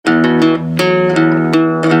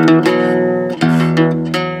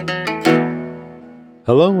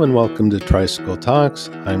Hello and welcome to Tricycle Talks.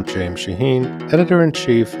 I'm James Shaheen,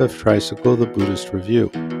 Editor-in-Chief of Tricycle, the Buddhist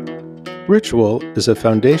Review. Ritual is a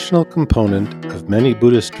foundational component of many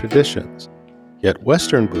Buddhist traditions, yet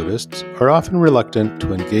Western Buddhists are often reluctant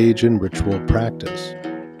to engage in ritual practice.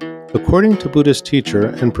 According to Buddhist teacher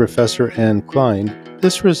and Professor Anne Klein,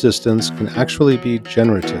 this resistance can actually be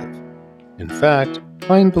generative. In fact,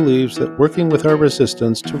 Klein believes that working with our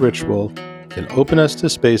resistance to ritual can open us to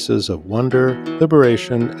spaces of wonder,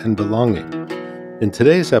 liberation, and belonging. In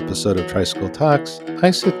today's episode of Tricycle Talks,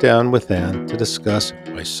 I sit down with Anne to discuss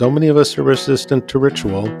why so many of us are resistant to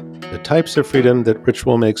ritual, the types of freedom that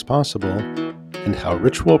ritual makes possible, and how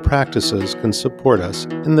ritual practices can support us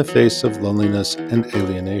in the face of loneliness and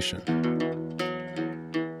alienation.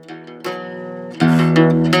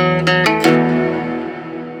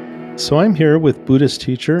 So I'm here with Buddhist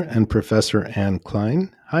teacher and Professor Anne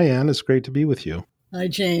Klein. Hi, Anne. It's great to be with you. Hi,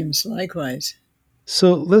 James. Likewise.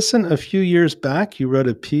 So listen, a few years back, you wrote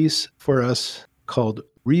a piece for us called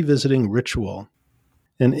Revisiting Ritual.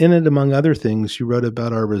 And in it, among other things, you wrote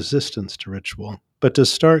about our resistance to ritual. But to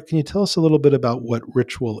start, can you tell us a little bit about what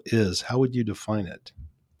ritual is? How would you define it?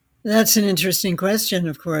 That's an interesting question,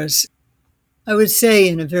 of course. I would say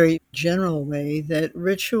in a very general way that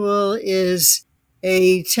ritual is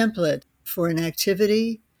a template for an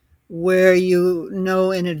activity where you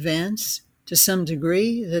know in advance to some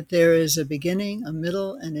degree that there is a beginning, a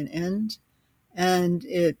middle, and an end. And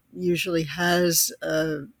it usually has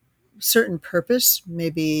a certain purpose,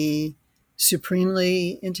 maybe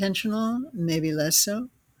supremely intentional, maybe less so.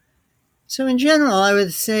 So, in general, I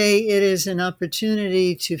would say it is an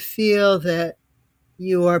opportunity to feel that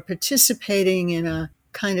you are participating in a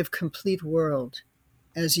kind of complete world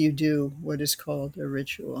as you do what is called a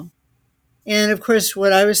ritual. And of course,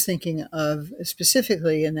 what I was thinking of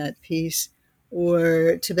specifically in that piece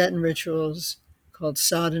were Tibetan rituals called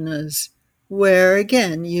sadhanas, where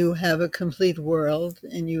again, you have a complete world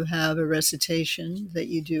and you have a recitation that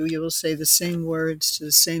you do. You will say the same words to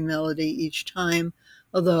the same melody each time,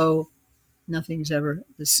 although nothing's ever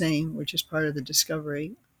the same, which is part of the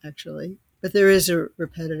discovery, actually. But there is a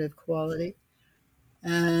repetitive quality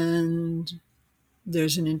and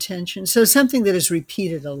there's an intention. So something that is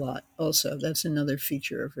repeated a lot also. That's another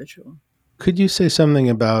feature of ritual. Could you say something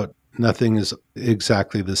about nothing is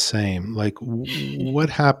exactly the same? Like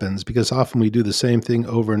what happens? Because often we do the same thing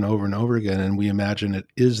over and over and over again and we imagine it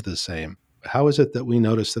is the same. How is it that we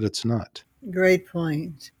notice that it's not? Great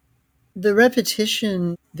point. The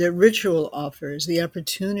repetition that ritual offers, the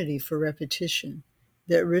opportunity for repetition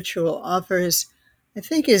that ritual offers, I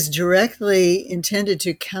think is directly intended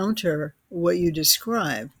to counter what you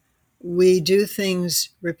describe. We do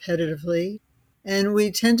things repetitively, and we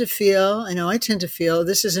tend to feel, I tend to feel,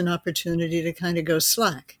 this is an opportunity to kind of go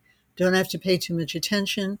slack. Don't have to pay too much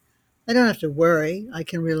attention. I don't have to worry. I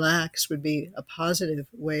can relax, would be a positive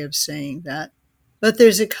way of saying that. But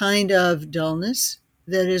there's a kind of dullness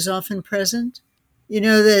that is often present.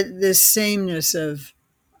 That this sameness of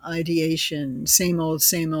ideation, same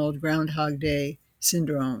old Groundhog Day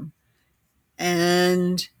syndrome.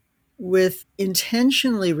 And with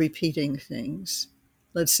intentionally repeating things,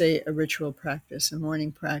 let's say a ritual practice, a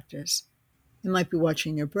morning practice, it might be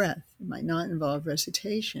watching your breath. It might not involve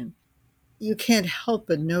recitation. You can't help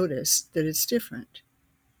but notice that it's different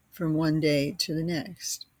from one day to the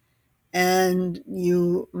next. And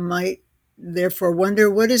you might therefore wonder,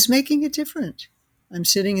 what is making it different? I'm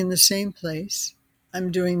sitting in the same place.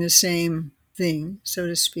 I'm doing the same thing, so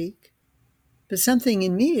to speak. But something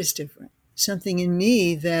in me is different. Something in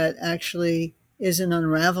me that actually is an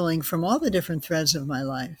unraveling from all the different threads of my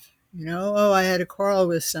life. I had a quarrel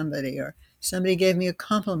with somebody, or somebody gave me a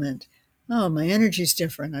compliment. Oh, my energy's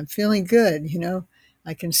different. I'm feeling good.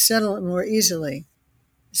 I can settle it more easily.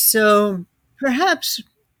 So perhaps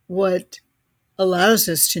what allows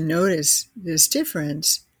us to notice this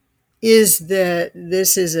difference is that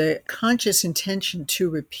this is a conscious intention to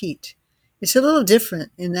repeat. It's a little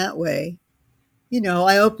different in that way.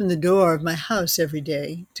 I open the door of my house every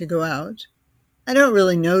day to go out. I don't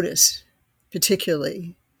really notice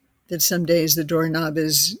particularly that some days the doorknob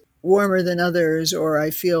is warmer than others or I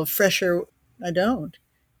feel fresher. I don't.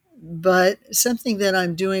 But something that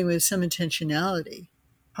I'm doing with some intentionality,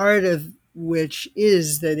 part of which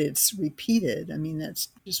is that it's repeated. That's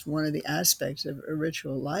just one of the aspects of a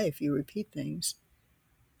ritual life. You repeat things.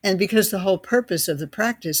 And because the whole purpose of the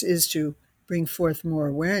practice is to bring forth more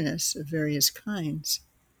awareness of various kinds,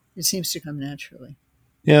 it seems to come naturally.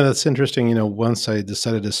 Yeah, that's interesting. Once I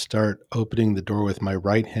decided to start opening the door with my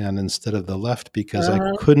right hand instead of the left because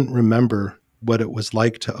I couldn't remember what it was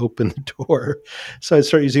like to open the door. So I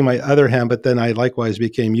started using my other hand, but then I likewise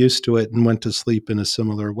became used to it and went to sleep in a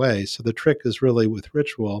similar way. So the trick is really with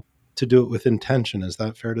ritual to do it with intention. Is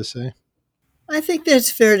that fair to say? I think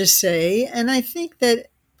that's fair to say. And I think that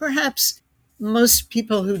perhaps most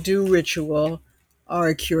people who do ritual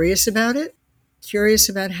are curious about it, curious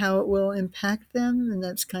about how it will impact them. And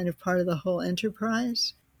that's kind of part of the whole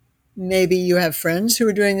enterprise. Maybe you have friends who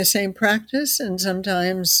are doing the same practice, and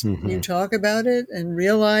sometimes you talk about it and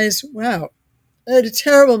realize, wow, I had a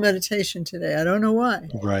terrible meditation today. I don't know why.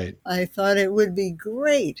 Right. I thought it would be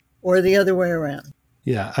great, or the other way around.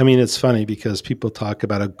 Yeah. I mean, it's funny because people talk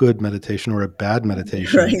about a good meditation or a bad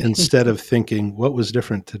meditation Right. instead of thinking, what was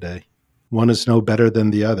different today? One is no better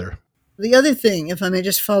than the other. The other thing, if I may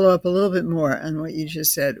just follow up a little bit more on what you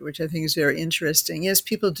just said, which I think is very interesting, is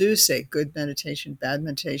people do say good meditation, bad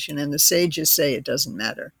meditation, and the sages say it doesn't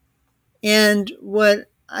matter. And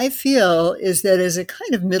what I feel is that as a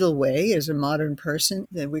kind of middle way, as a modern person,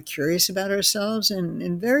 that we're curious about ourselves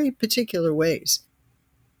in very particular ways,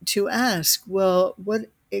 to ask, well,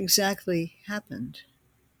 what exactly happened?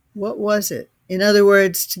 What was it? In other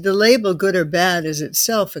words, the label good or bad is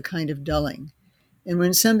itself a kind of dulling. And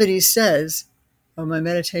when somebody says, oh, my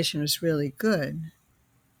meditation was really good,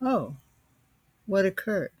 oh, what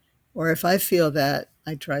occurred? Or if I feel that,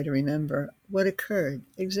 I try to remember what occurred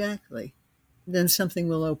exactly. Then something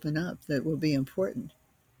will open up that will be important.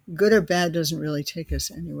 Good or bad doesn't really take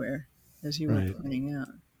us anywhere, as you were pointing out.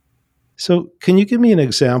 So, can you give me an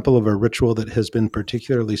example of a ritual that has been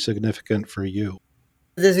particularly significant for you?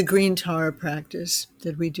 There's a green Tara practice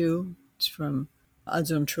that we do. It's from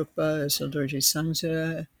Adzon Trukpa, Sildorje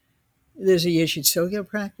Sangze. There's a Yeshit Sogyo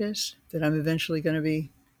practice that I'm eventually going to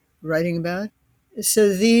be writing about.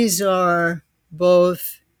 So these are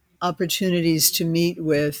both opportunities to meet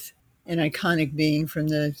with an iconic being from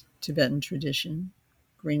the Tibetan tradition,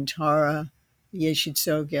 Green Tara, Yeshit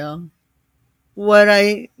Sogyo. What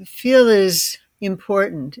I feel is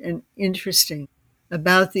important and interesting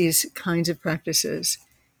about these kinds of practices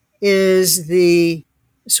is the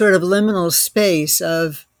sort of liminal space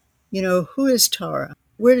of, who is Tara?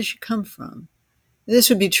 Where does she come from? This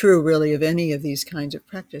would be true, really, of any of these kinds of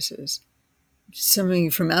practices. Something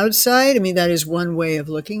from outside, I mean, that is one way of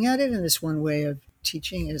looking at it, and this one way of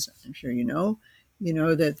teaching, as I'm sure you know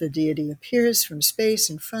that the deity appears from space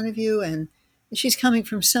in front of you, and she's coming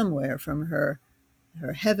from somewhere, from her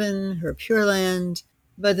heaven, her pure land.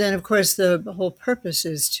 But then, of course, the whole purpose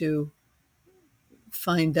is to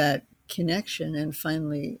find that connection and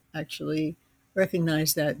finally actually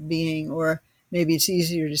recognize that being, or maybe it's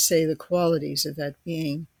easier to say the qualities of that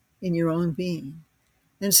being in your own being.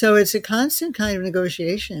 And so it's a constant kind of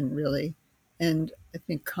negotiation, really, and I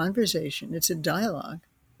think conversation. It's a dialogue.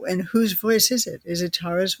 And whose voice is it? Is it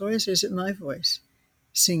Tara's voice or is it my voice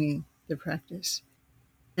singing the practice?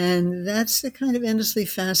 And that's the kind of endlessly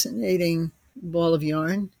fascinating ball of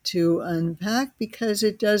yarn to unpack, because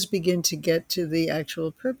it does begin to get to the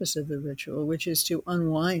actual purpose of the ritual, which is to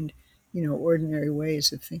unwind, ordinary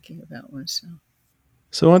ways of thinking about oneself.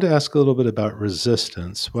 So I want to ask a little bit about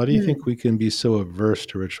resistance. Why do you think we can be so averse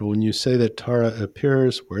to ritual? When you say that Tara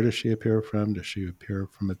appears, where does she appear from? Does she appear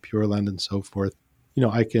from a pure land and so forth?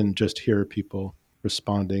 I can just hear people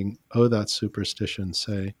responding, oh, that's superstition,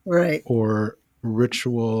 say. Right. Or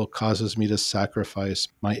ritual causes me to sacrifice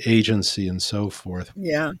my agency and so forth.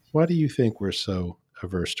 Yeah. Why do you think we're so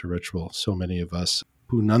averse to ritual, so many of us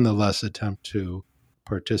who nonetheless attempt to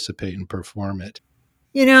participate and perform it?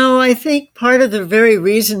 I think part of the very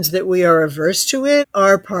reasons that we are averse to it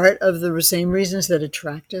are part of the same reasons that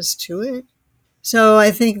attract us to it. So I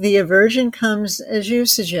think the aversion comes, as you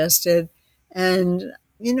suggested, and,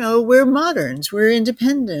 we're moderns, we're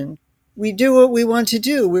independent. We do what we want to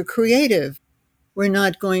do. We're creative. We're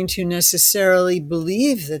not going to necessarily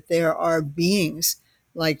believe that there are beings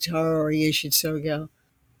like Tara or Yeshit Sogyo.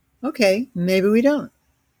 Okay, maybe we don't.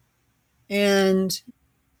 And,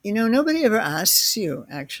 nobody ever asks you,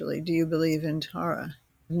 actually, do you believe in Tara?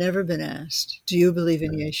 I've never been asked, do you believe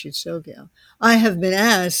in Yeshit Sogyo? I have been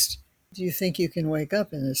asked, do you think you can wake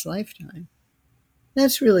up in this lifetime?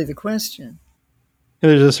 That's really the question.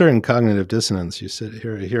 There's a certain cognitive dissonance. You sit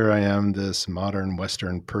here I am, this modern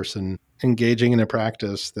Western person engaging in a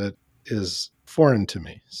practice that is foreign to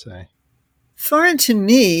me, say. Foreign to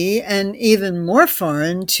me, and even more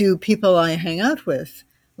foreign to people I hang out with,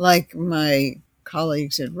 like my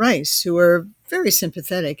colleagues at Rice, who are very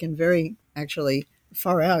sympathetic and very, actually,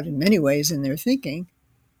 far out in many ways in their thinking.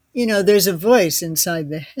 There's a voice inside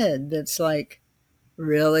the head that's like,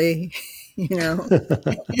 really?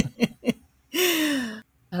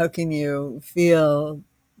 How can you feel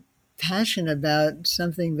passionate about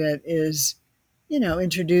something that is,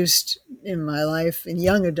 introduced in my life in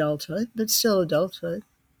young adulthood, but still adulthood.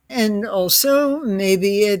 And also,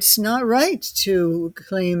 maybe it's not right to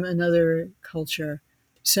claim another culture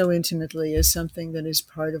so intimately as something that is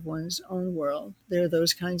part of one's own world. There are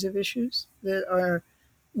those kinds of issues that are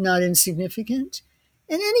not insignificant.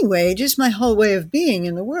 And anyway, just my whole way of being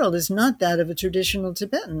in the world is not that of a traditional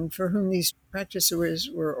Tibetan for whom these practices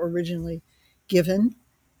were originally given.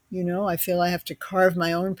 I feel I have to carve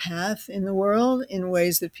my own path in the world in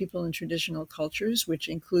ways that people in traditional cultures, which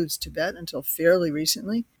includes Tibet until fairly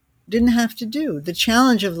recently, didn't have to do. The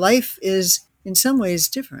challenge of life is in some ways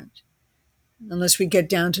different. Unless we get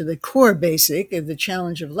down to the core basic of the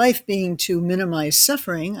challenge of life being to minimize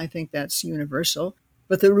suffering, I think that's universal.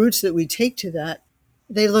 But the routes that we take to that,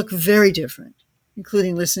 they look very different,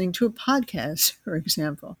 including listening to a podcast, for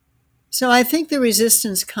example. So I think the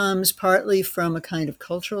resistance comes partly from a kind of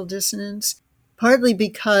cultural dissonance, partly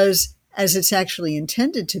because, as it's actually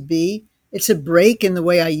intended to be, it's a break in the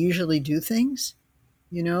way I usually do things.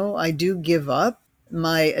 I do give up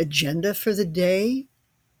my agenda for the day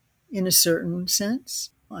in a certain sense.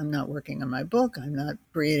 I'm not working on my book. I'm not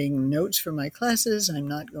creating notes for my classes. I'm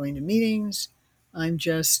not going to meetings. I'm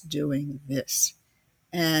just doing this.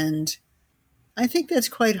 And I think that's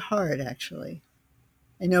quite hard, actually.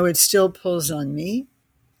 I know it still pulls on me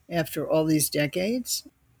after all these decades,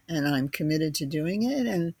 and I'm committed to doing it.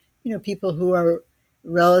 And, people who are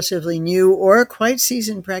relatively new or quite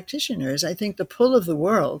seasoned practitioners, I think the pull of the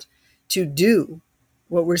world to do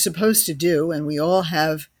what we're supposed to do, and we all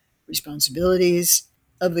have responsibilities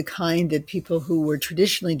of the kind that people who were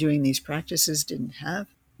traditionally doing these practices didn't have,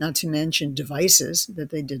 not to mention devices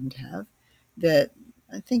that they didn't have, that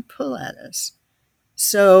I think pull at us.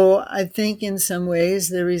 So I think in some ways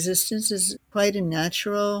the resistance is quite a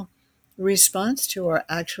natural response to our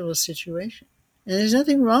actual situation. And there's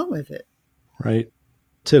nothing wrong with it. Right.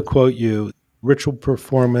 To quote you, ritual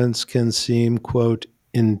performance can seem, quote,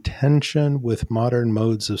 in tension with modern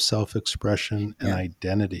modes of self-expression and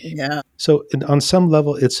identity. Yeah. So on some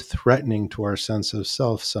level, it's threatening to our sense of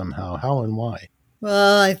self somehow. How and why?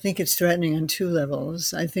 Well, I think it's threatening on two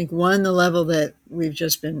levels. I think one, the level that we've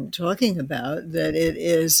just been talking about, that it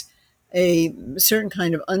is a certain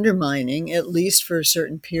kind of undermining, at least for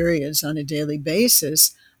certain periods on a daily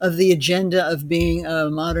basis, of the agenda of being a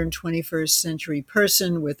modern 21st century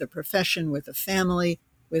person with a profession, with a family,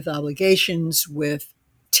 with obligations, with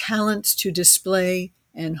talents to display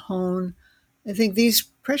and hone. I think these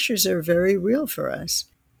pressures are very real for us,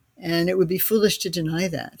 and it would be foolish to deny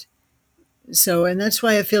that. So, and that's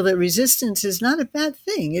why I feel that resistance is not a bad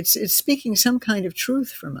thing. It's speaking some kind of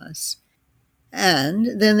truth from us.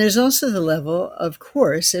 And then there's also the level, of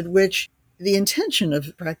course, at which the intention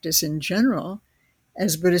of practice in general,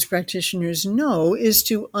 as Buddhist practitioners know, is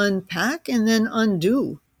to unpack and then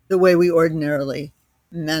undo the way we ordinarily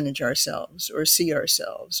manage ourselves or see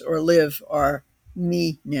ourselves or live our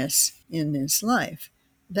me-ness in this life.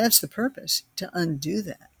 That's the purpose, to undo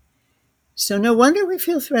that. So no wonder we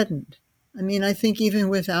feel threatened. I mean, I think even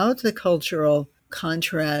without the cultural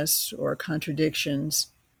contrasts or contradictions,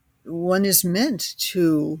 one is meant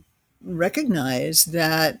to recognize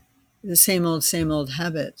that the same old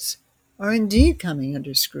habits are indeed coming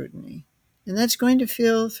under scrutiny. And that's going to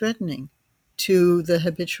feel threatening to the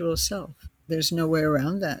habitual self. There's no way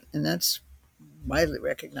around that. And that's widely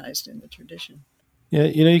recognized in the tradition. Yeah,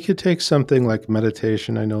 you could take something like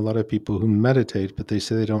meditation. I know a lot of people who meditate, but they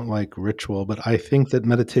say they don't like ritual. But I think that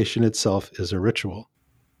meditation itself is a ritual.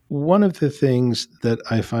 One of the things that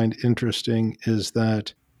I find interesting is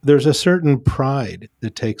that there's a certain pride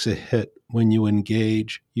that takes a hit when you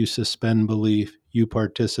engage, you suspend belief, you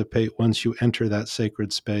participate once you enter that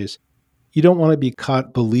sacred space. You don't want to be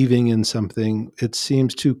caught believing in something. It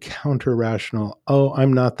seems too counter-rational. Oh,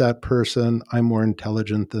 I'm not that person. I'm more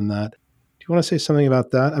intelligent than that. Do you want to say something about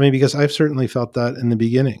that? I mean, because I've certainly felt that in the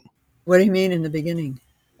beginning. What do you mean in the beginning?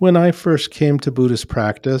 When I first came to Buddhist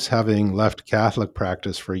practice, having left Catholic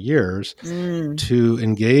practice for years, to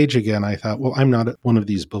engage again, I thought, well, I'm not one of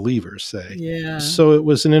these believers, say. Yeah. So it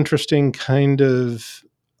was an interesting kind of,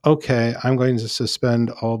 okay, I'm going to suspend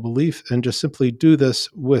all belief and just simply do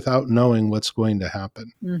this without knowing what's going to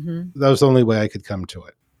happen. Mm-hmm. That was the only way I could come to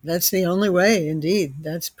it. That's the only way, indeed.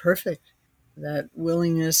 That's perfect. That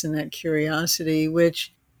willingness and that curiosity,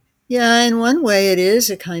 which, yeah, in one way it is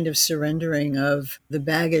a kind of surrendering of the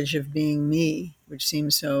baggage of being me, which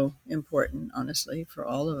seems so important, honestly, for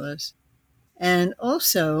all of us. And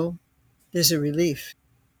also, there's a relief.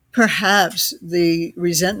 Perhaps the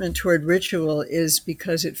resentment toward ritual is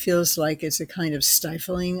because it feels like it's a kind of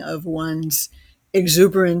stifling of one's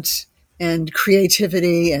exuberant and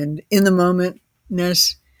creativity and in the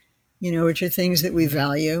momentness, which are things that we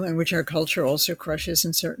value and which our culture also crushes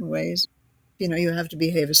in certain ways. You have to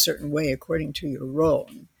behave a certain way according to your role.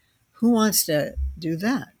 Who wants to do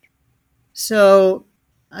that? So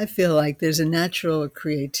I feel like there's a natural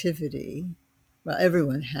creativity, well,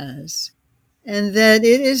 everyone has, and that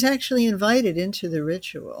it is actually invited into the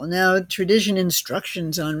ritual. Now, tradition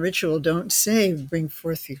instructions on ritual don't say bring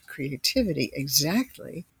forth your creativity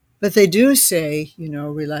exactly, but they do say,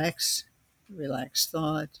 relax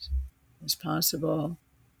thought as possible,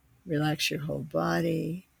 relax your whole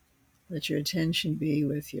body, let your attention be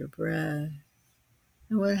with your breath.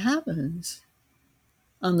 And what happens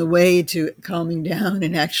on the way to calming down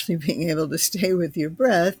and actually being able to stay with your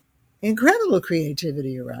breath, incredible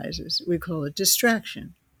creativity arises. We call it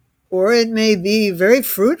distraction. Or it may be very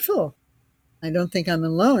fruitful. I don't think I'm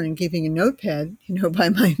alone in keeping a notepad, by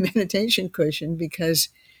my meditation cushion, because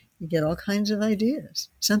you get all kinds of ideas.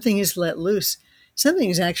 Something is let loose. Something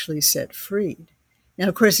is actually set free. Now,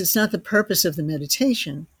 of course, it's not the purpose of the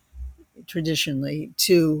meditation traditionally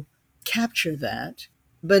to capture that,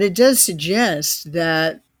 but it does suggest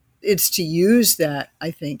that it's to use that,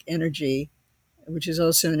 I think, energy, which is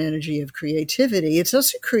also an energy of creativity. It's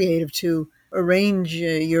also creative to arrange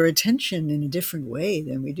your attention in a different way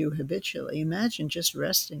than we do habitually. Imagine just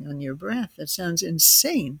resting on your breath. That sounds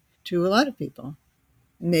insane to a lot of people.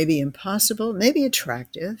 Maybe impossible, maybe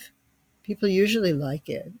attractive. People usually like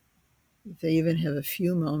it. They even have a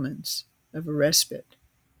few moments of a respite.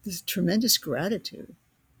 There's tremendous gratitude.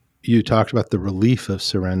 You talked about the relief of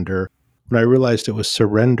surrender. When I realized it was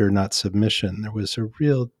surrender, not submission, there was a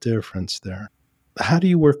real difference there. How do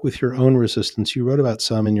you work with your own resistance? You wrote about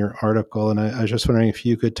some in your article, and I was just wondering if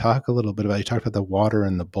you could talk a little bit about, you talked about the water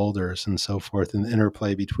and the boulders and so forth, and the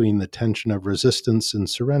interplay between the tension of resistance and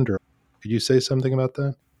surrender. Could you say something about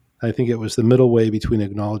that? I think it was the middle way between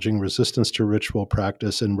acknowledging resistance to ritual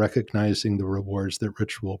practice and recognizing the rewards that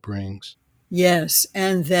ritual brings. Yes,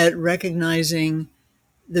 and that recognizing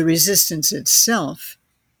the resistance itself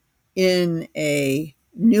in a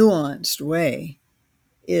nuanced way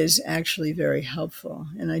is actually very helpful.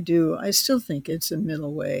 And I still think it's a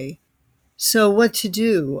middle way. So, what to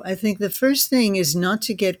do? I think the first thing is not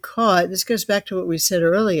to get caught. This goes back to what we said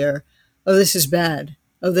earlier. Oh, this is bad.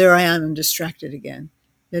 Oh, there I am. I'm distracted again.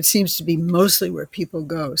 That seems to be mostly where people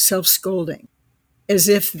go, self scolding, as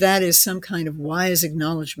if that is some kind of wise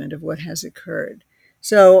acknowledgement of what has occurred.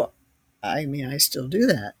 So, I still do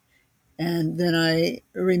that. And then I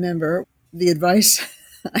remember the advice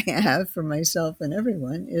I have for myself and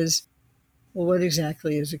everyone is, well, what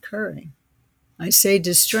exactly is occurring? I say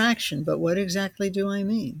distraction, but what exactly do I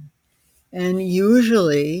mean? And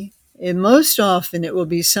usually, and most often, it will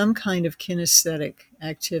be some kind of kinesthetic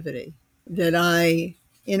activity that I,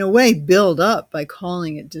 in a way, build up by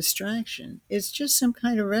calling it distraction. It's just some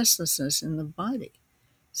kind of restlessness in the body.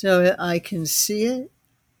 So I can see it,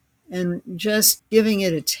 and just giving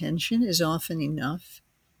it attention is often enough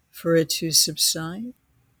for it to subside.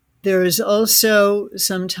 There is also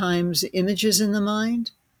sometimes images in the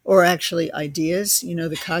mind, or actually ideas.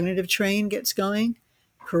 The cognitive train gets going,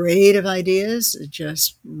 creative ideas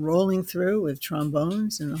just rolling through with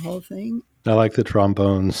trombones and the whole thing. I like the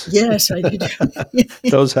trombones. Yes, I do.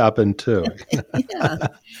 Those happen too. Yeah.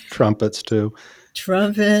 Trumpets too.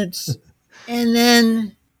 Trumpets. And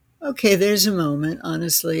then, okay, there's a moment,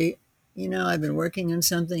 honestly. I've been working on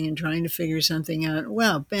something and trying to figure something out.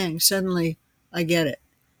 Wow, bang, suddenly I get it.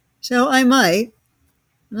 So I'm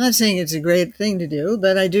not saying it's a great thing to do,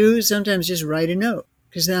 but I do sometimes just write a note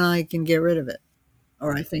because then I can get rid of it,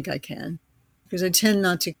 or I think I can. Because I tend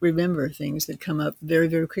not to remember things that come up very,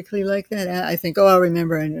 very quickly like that. I think, oh, I'll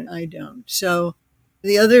remember, and I don't. So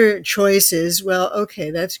the other choice is, well,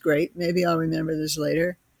 okay, that's great. Maybe I'll remember this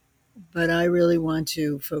later, but I really want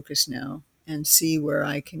to focus now and see where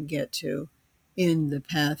I can get to in the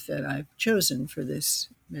path that I've chosen for this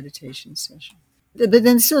meditation session. But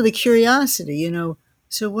then still the curiosity,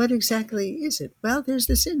 so what exactly is it? Well, there's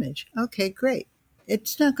this image. Okay, great.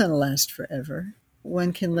 It's not going to last forever.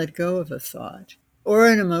 One can let go of a thought or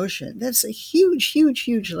an emotion. That's a huge, huge,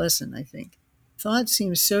 huge lesson, I think. Thought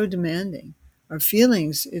seems so demanding. Our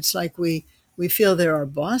feelings, it's like we feel they're our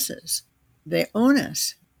bosses. They own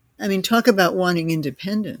us. Talk about wanting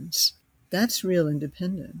independence. That's real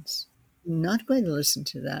independence. I'm not going to listen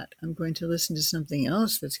to that. I'm going to listen to something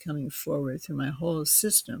else that's coming forward through my whole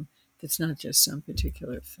system that's not just some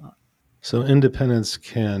particular thought. So independence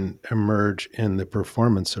can emerge in the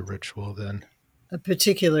performance of ritual then? A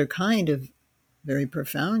particular kind of very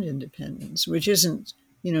profound independence, which isn't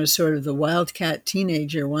sort of the wildcat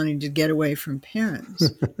teenager wanting to get away from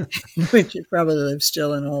parents, which it probably lives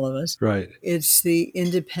still in all of us. Right. It's the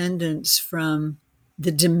independence from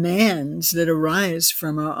the demands that arise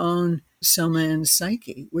from our own soma and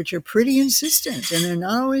psyche, which are pretty insistent and they're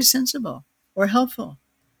not always sensible or helpful.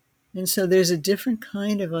 And so there's a different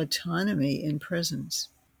kind of autonomy in presence.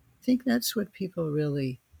 I think that's what people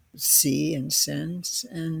really see and sense,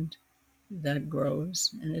 and that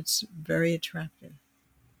grows, and it's very attractive.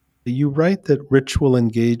 You write that ritual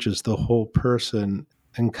engages the whole person,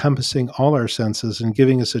 encompassing all our senses and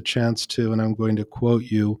giving us a chance to, and I'm going to quote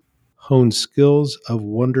you, hone skills of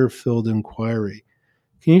wonder filled inquiry.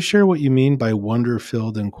 Can you share what you mean by wonder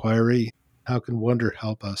filled inquiry? How can wonder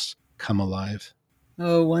help us come alive?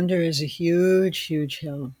 Oh, wonder is a huge, huge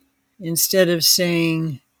help. Instead of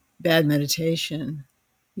saying bad meditation,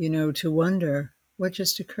 to wonder what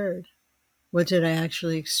just occurred. What did I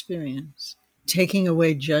actually experience? Taking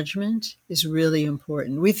away judgment is really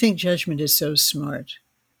important. We think judgment is so smart.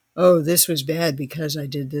 Oh, this was bad because I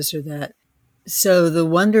did this or that. So the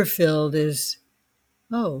wonder filled is,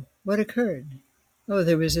 oh, what occurred? Oh,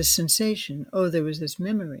 there was this sensation. Oh, there was this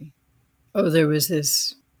memory. Oh, there was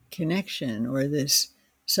this connection or this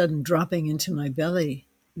sudden dropping into my belly.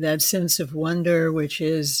 That sense of wonder, which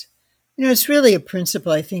is, it's really a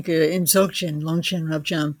principle, I think, in Dzogchen, Longchen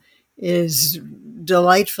Rabjam, is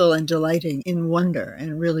delightful and delighting in wonder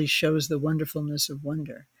and really shows the wonderfulness of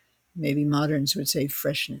wonder. Maybe moderns would say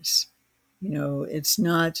freshness. It's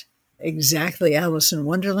not exactly Alice in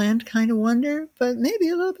Wonderland kind of wonder, but maybe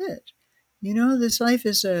a little bit. This life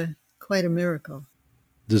is quite a miracle.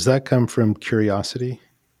 Does that come from curiosity?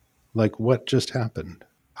 Like, what just happened?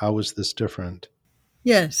 How is this different?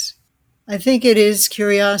 Yes, I think it is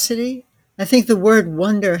curiosity. I think the word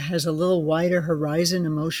wonder has a little wider horizon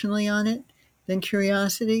emotionally on it than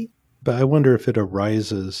curiosity. But I wonder if it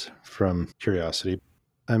arises from curiosity.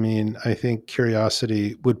 I mean, I think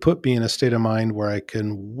curiosity would put me in a state of mind where I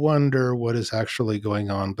can wonder what is actually going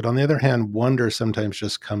on. But on the other hand, wonder sometimes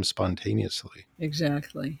just comes spontaneously.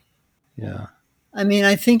 Exactly. Yeah. I mean,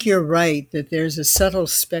 I think you're right that there's a subtle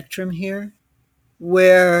spectrum here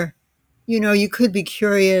where, you could be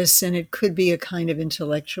curious and it could be a kind of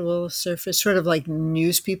intellectual surface, sort of like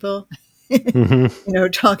news people,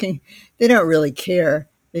 talking. They don't really care.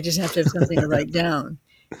 They just have to have something to write down.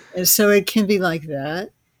 And so it can be like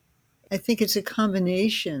that. I think it's a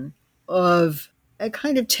combination of a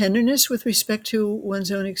kind of tenderness with respect to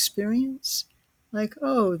one's own experience. Like,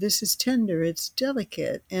 oh, this is tender, it's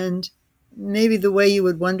delicate. And maybe the way you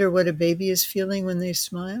would wonder what a baby is feeling when they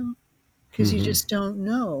smile, because you just don't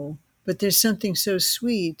know. But there's something so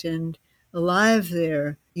sweet and alive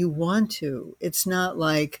there. You want to. It's not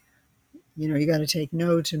like, you got to take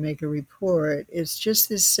notes to make a report. It's just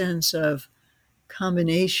this sense of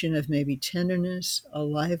combination of maybe tenderness,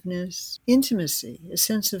 aliveness, intimacy, a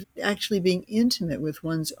sense of actually being intimate with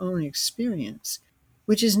one's own experience,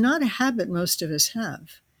 which is not a habit most of us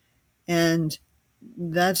have. And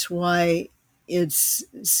that's why it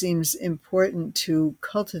seems important to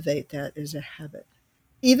cultivate that as a habit.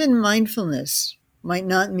 Even mindfulness might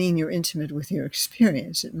not mean you're intimate with your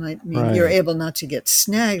experience. It might mean you're able not to get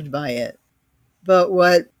snagged by it. But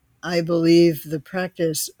what I believe the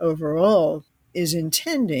practice overall is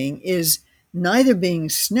intending is neither being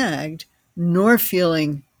snagged nor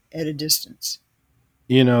feeling at a distance.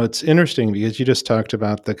 It's interesting because you just talked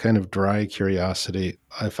about the kind of dry curiosity.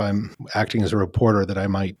 If I'm acting as a reporter, that I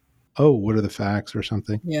might, oh, what are the facts or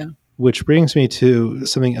something? Yeah. Which brings me to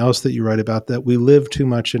something else that you write about, that we live too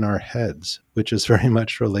much in our heads, which is very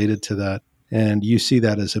much related to that. And you see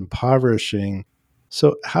that as impoverishing.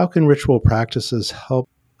 So how can ritual practices help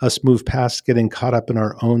us move past getting caught up in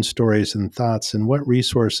our own stories and thoughts? And what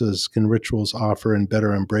resources can rituals offer in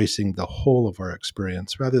better embracing the whole of our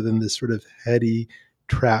experience rather than this sort of heady,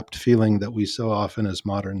 trapped feeling that we so often as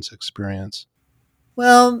moderns experience?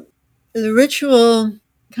 Well, the ritual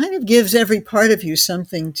kind of gives every part of you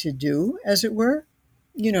something to do, as it were.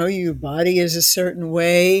 Your body is a certain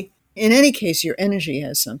way. In any case, your energy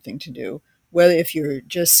has something to do. Whether if you're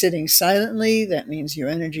just sitting silently, that means your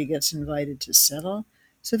energy gets invited to settle.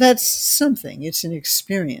 So that's something. It's an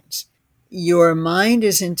experience. Your mind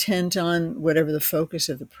is intent on whatever the focus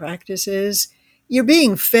of the practice is. You're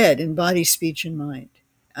being fed in body, speech, and mind,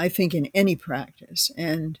 I think, in any practice,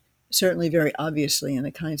 and certainly very obviously in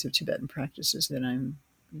the kinds of Tibetan practices that I'm,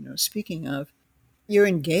 speaking of. You're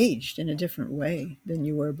engaged in a different way than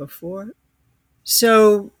you were before.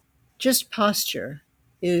 So just posture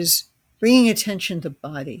is bringing attention to the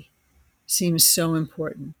body seems so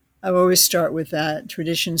important. I always start with that.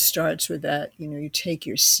 Tradition starts with that. You take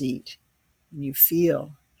your seat. and you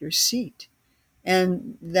feel your seat.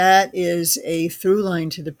 And that is a through line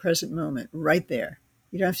to the present moment right there.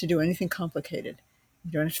 You don't have to do anything complicated.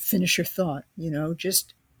 You don't have to finish your thought,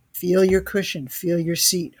 just feel your cushion, feel your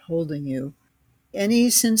seat holding you. Any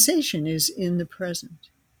sensation is in the present,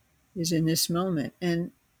 is in this moment.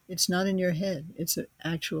 And it's not in your head, it's an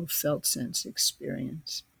actual felt sense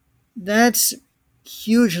experience. That's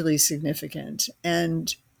hugely significant.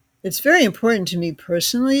 And it's very important to me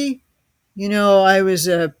personally. I was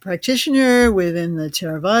a practitioner within the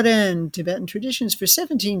Theravada and Tibetan traditions for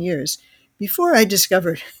 17 years before I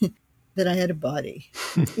discovered that I had a body.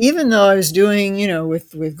 Even though I was doing,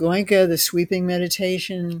 with Goenka, the sweeping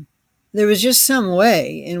meditation, there was just some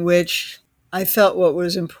way in which I felt what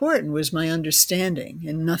was important was my understanding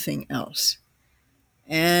and nothing else.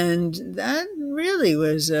 And that really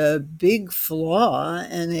was a big flaw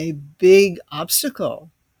and a big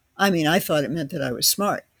obstacle. I mean, I thought it meant that I was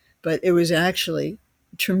smart, but it was actually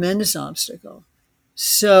a tremendous obstacle.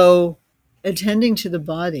 So, attending to the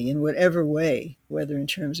body in whatever way, whether in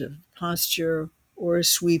terms of posture or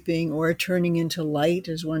sweeping or turning into light,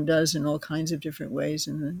 as one does in all kinds of different ways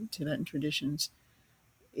in the Tibetan traditions,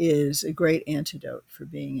 is a great antidote for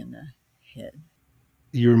being in the head.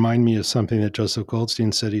 You remind me of something that Joseph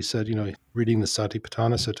Goldstein said. He said, reading the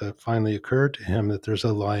Satipatthana Sutta, finally occurred to him that there's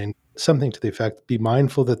a line, something to the effect, be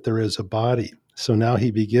mindful that there is a body. So now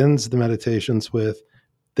he begins the meditations with,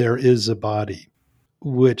 there is a body,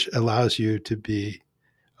 which allows you to be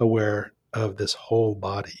aware of this whole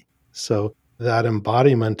body. So that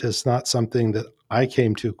embodiment is not something that I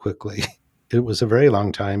came to quickly. It was a very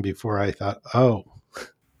long time before I thought, oh,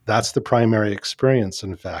 that's the primary experience,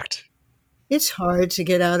 in fact. It's hard to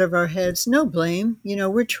get out of our heads. No blame.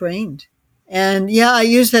 We're trained. And yeah, I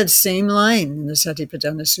use that same line in the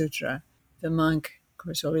Satipatthana Sutra. The monk, of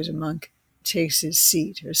course, always a monk, takes his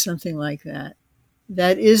seat or something like that.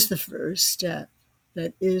 That is the first step.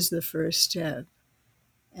 That is the first step.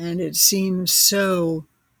 And it seems so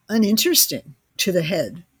uninteresting to the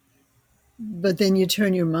head. But then you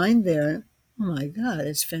turn your mind there. Oh my God,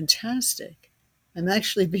 it's fantastic. I'm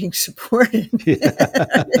actually being supported.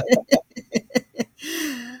 Yeah.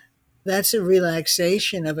 That's a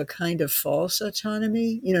relaxation of a kind of false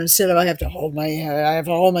autonomy. Instead of I have to hold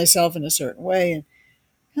myself in a certain way. And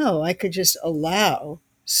no, I could just allow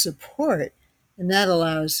support, and that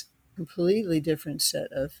allows a completely different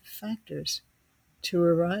set of factors to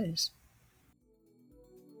arise.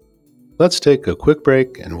 Let's take a quick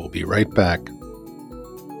break and we'll be right back.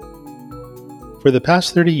 For the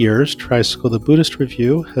past 30 years, Tricycle the Buddhist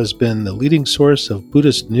Review has been the leading source of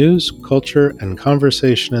Buddhist news, culture, and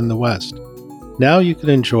conversation in the West. Now you can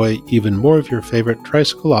enjoy even more of your favorite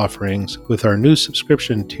Tricycle offerings with our new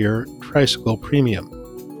subscription tier, Tricycle Premium.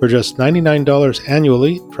 For just $99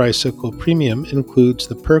 annually, Tricycle Premium includes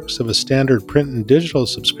the perks of a standard print and digital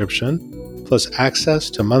subscription, plus access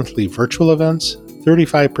to monthly virtual events,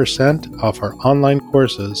 35% off our online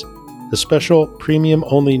courses, a special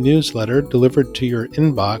premium-only newsletter delivered to your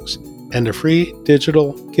inbox, and a free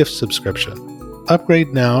digital gift subscription. Upgrade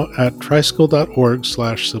now at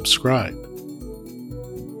tricycle.org/subscribe.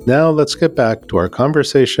 Now let's get back to our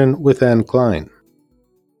conversation with Anne Klein.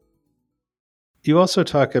 You also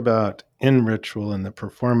talk about in ritual and the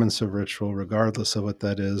performance of ritual, regardless of what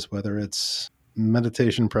that is, whether it's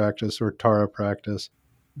meditation practice or Tara practice,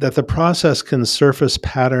 that the process can surface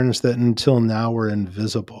patterns that until now were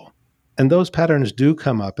invisible. And those patterns do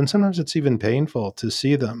come up, and sometimes it's even painful to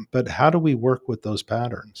see them. But how do we work with those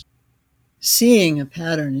patterns? Seeing a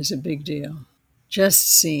pattern is a big deal.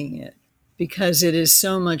 Just seeing it, because it is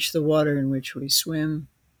so much the water in which we swim.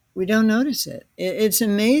 We don't notice it. It's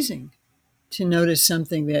amazing to notice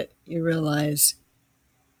something that you realize,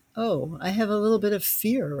 oh, I have a little bit of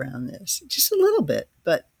fear around this, just a little bit,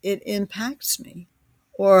 but it impacts me.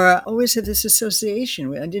 Or I always have this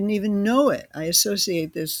association. I didn't even know it. I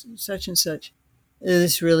associate this such and such.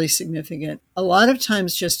 It's really significant. A lot of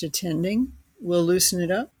times just attending will loosen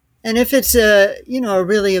it up. And if it's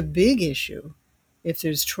really a big issue, if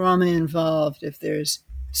there's trauma involved, if there's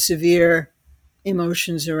severe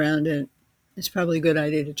emotions around it, it's probably a good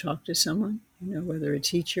idea to talk to someone, whether a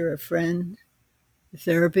teacher, a friend.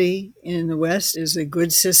 Therapy in the West is a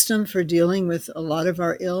good system for dealing with a lot of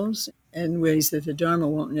our ills in ways that the Dharma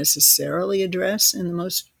won't necessarily address in the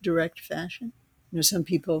most direct fashion. Some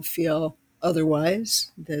people feel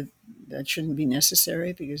otherwise, that shouldn't be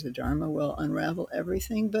necessary because the Dharma will unravel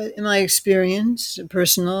everything. But in my experience,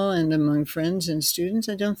 personal and among friends and students,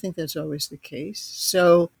 I don't think that's always the case.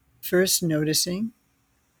 So first noticing,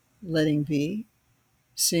 letting be,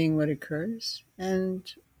 seeing what occurs,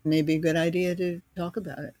 and maybe a good idea to talk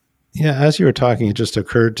about it. Yeah, as you were talking, it just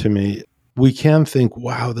occurred to me, we can think,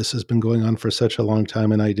 wow, this has been going on for such a long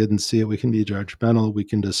time and I didn't see it. We can be judgmental, we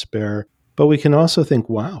can despair, but we can also think,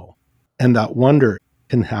 wow. And that wonder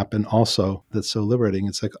can happen also. That's so liberating.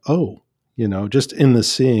 It's like, oh, just in the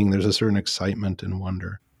seeing, there's a certain excitement and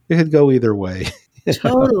wonder. It could go either way.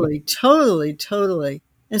 Totally, totally, totally.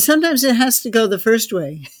 And sometimes it has to go the first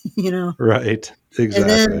way, Right. And then,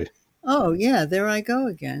 Exactly. oh, yeah, there I go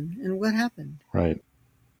again. And what happened? Right.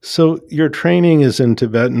 So, your training is in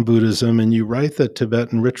Tibetan Buddhism, and you write that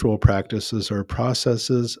Tibetan ritual practices are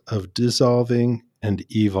processes of dissolving and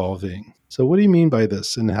evolving. So, what do you mean by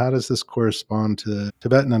this, and how does this correspond to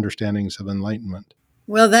Tibetan understandings of enlightenment?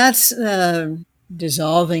 Well, that's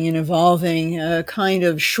dissolving and evolving, a kind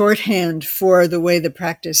of shorthand for the way the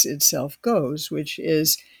practice itself goes, which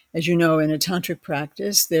is, as you know, in a tantric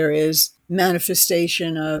practice, there is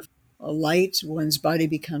manifestation of a light. One's body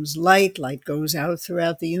becomes light, light goes out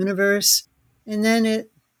throughout the universe, and then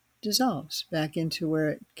it dissolves back into where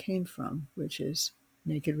it came from, which is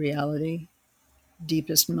naked reality,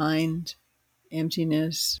 deepest mind,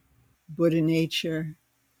 emptiness, Buddha nature,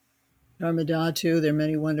 Dharmadhatu. There are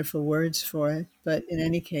many wonderful words for it, but in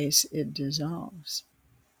any case, it dissolves.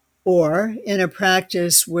 Or in a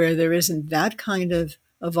practice where there isn't that kind of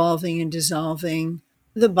evolving and dissolving,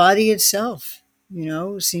 the body itself,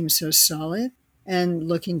 seems so solid. And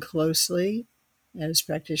looking closely, as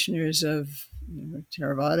practitioners of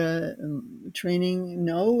Theravada training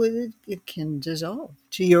know, it can dissolve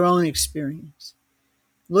to your own experience.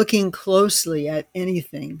 Looking closely at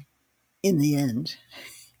anything, in the end,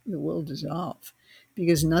 it will dissolve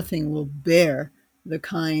because nothing will bear the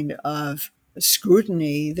kind of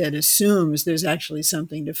scrutiny that assumes there's actually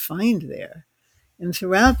something to find there. And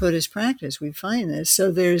throughout Buddhist practice, we find this.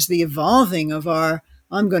 So there's the evolving of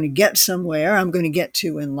I'm going to get somewhere, I'm going to get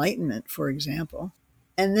to enlightenment, for example.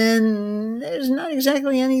 And then there's not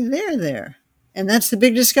exactly any there. And that's the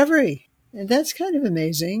big discovery. And that's kind of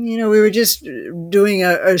amazing. We were just doing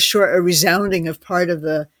a resounding of part of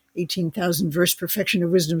the 18,000 verse Perfection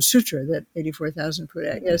of Wisdom Sutra that 84,000 put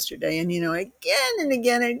out yesterday. And, again and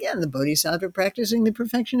again and again, the Bodhisattva practicing the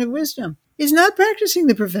perfection of wisdom is not practicing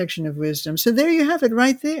the perfection of wisdom. So there you have it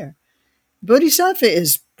right there. Bodhisattva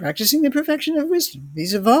is practicing the perfection of wisdom.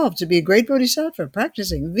 He's evolved to be a great Bodhisattva,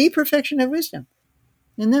 practicing the perfection of wisdom.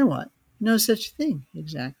 And then what? No such thing,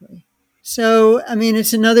 exactly. So,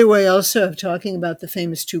 it's another way also of talking about the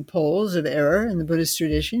famous two poles of error in the Buddhist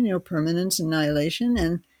tradition, permanence and annihilation.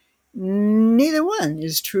 And neither one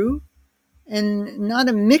is true, and not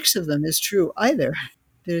a mix of them is true either.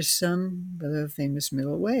 There's some famous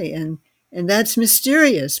middle way, and that's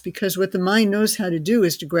mysterious because what the mind knows how to do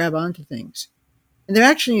is to grab onto things. And there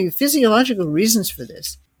are actually physiological reasons for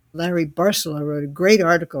this. Larry Barcelo wrote a great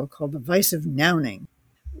article called The Vice of Nouning,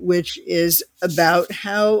 which is about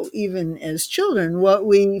how even as children, what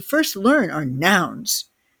we first learn are nouns.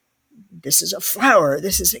 This is a flower.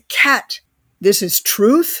 This is a cat. This is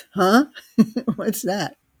truth, huh? What's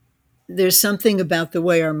that? There's something about the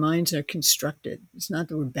way our minds are constructed. It's not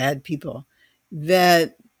that we're bad people,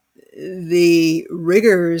 that the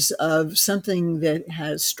rigors of something that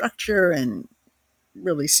has structure and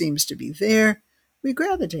really seems to be there, we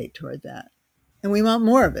gravitate toward that. And we want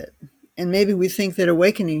more of it. And maybe we think that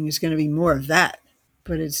awakening is going to be more of that,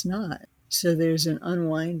 but it's not. So there's an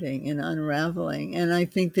unwinding and unraveling. And I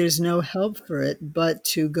think there's no help for it but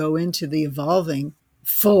to go into the evolving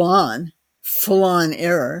full on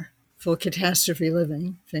error, full catastrophe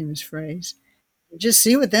living, famous phrase. Just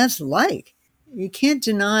see what that's like. You can't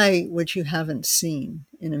deny what you haven't seen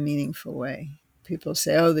in a meaningful way. People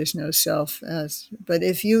say, oh, there's no self. But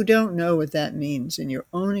if you don't know what that means in your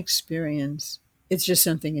own experience, it's just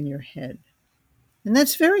something in your head. And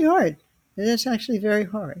that's very hard. That's actually very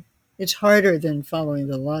hard. It's harder than following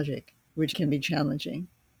the logic, which can be challenging,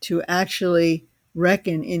 to actually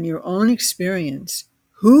reckon in your own experience,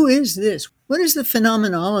 who is this? What is the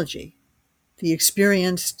phenomenology? The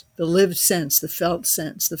experienced, the lived sense, the felt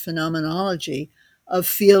sense, the phenomenology of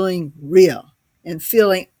feeling real and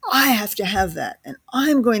feeling, I have to have that and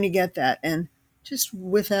I'm going to get that. And just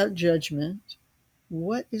without judgment,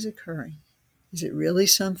 what is occurring? Is it really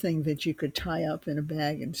something that you could tie up in a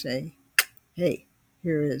bag and say, hey,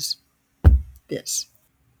 here is this?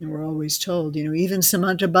 And we're always told, even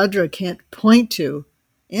Samantabhadra can't point to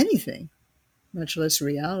anything, much less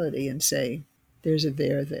reality, and say, there's a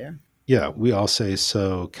there. Yeah, we all say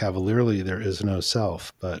so cavalierly, there is no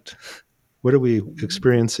self, but what are we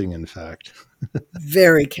experiencing, in fact?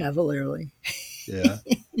 Very cavalierly. Yeah.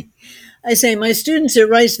 I say my students at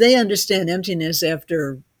Rice, they understand emptiness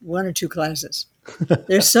after one or two classes.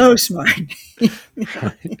 They're so smart.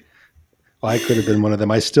 Right. I could have been one of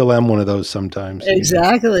them. I still am one of those sometimes.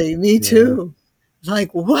 Exactly. Me too.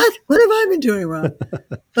 Like, what? What have I been doing wrong?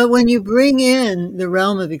 But when you bring in the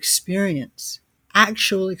realm of experience,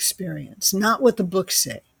 actual experience, not what the books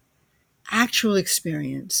say, actual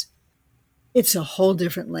experience, it's a whole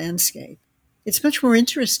different landscape. It's much more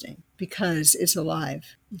interesting because it's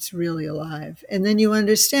alive. It's really alive. And then you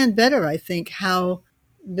understand better, I think, how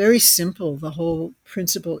very simple the whole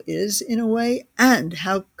principle is in a way and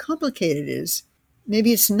how complicated it is.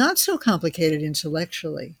 Maybe it's not so complicated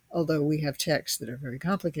intellectually, although we have texts that are very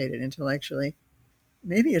complicated intellectually.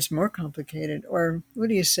 Maybe it's more complicated, or what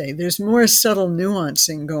do you say? There's more subtle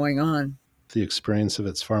nuancing going on. The experience of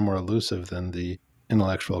it's far more elusive than the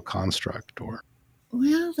intellectual construct. Or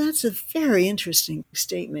Well, that's a very interesting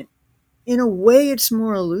statement. In a way, it's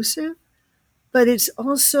more elusive, but it's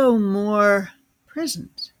also more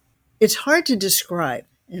present. It's hard to describe,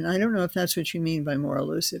 and I don't know if that's what you mean by more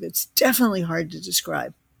elusive. It's definitely hard to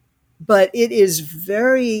describe, but it is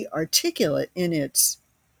very articulate in its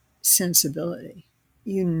sensibility.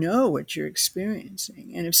 You know what you're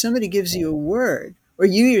experiencing. And if somebody gives you a word, or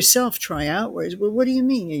you yourself try out words, well, what do you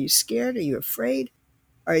mean? Are you scared? Are you afraid?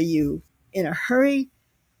 Are you in a hurry?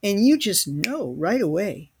 And you just know right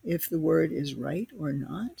away if the word is right or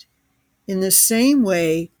not. In the same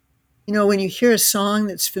way, when you hear a song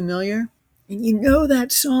that's familiar and you know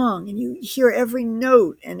that song and you hear every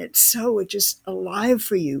note and it's just alive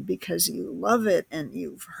for you because you love it and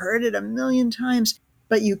you've heard it a million times,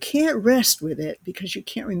 but you can't rest with it because you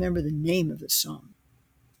can't remember the name of the song.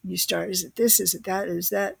 You start, is it this? Is it that? Is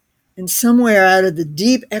that? And somewhere out of the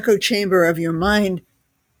deep echo chamber of your mind,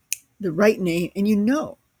 the right name, and you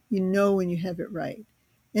know when you have it right.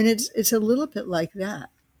 And it's a little bit like that.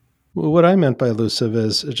 Well, what I meant by elusive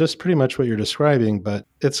is just pretty much what you're describing, but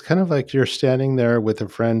it's kind of like you're standing there with a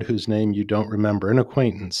friend whose name you don't remember, an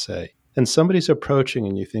acquaintance, say, and somebody's approaching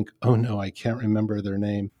and you think, oh no, I can't remember their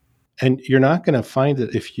name. And you're not going to find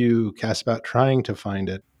it if you cast about trying to find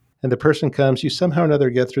it. And the person comes, you somehow or another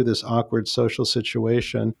get through this awkward social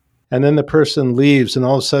situation. And then the person leaves, and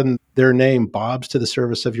all of a sudden their name bobs to the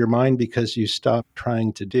surface of your mind because you stop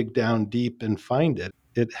trying to dig down deep and find it.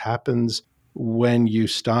 It happens when you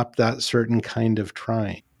stop that certain kind of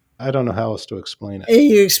trying. I don't know how else to explain it.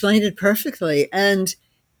 You explained it perfectly. And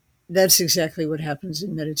that's exactly what happens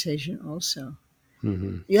in meditation also.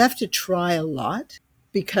 Mm-hmm. You have to try a lot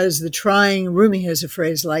because the trying, Rumi has a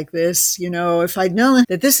phrase like this, if I'd known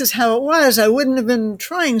that this is how it was, I wouldn't have been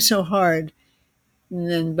trying so hard.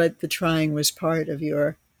 But the trying was part of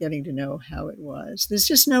your getting to know how it was. There's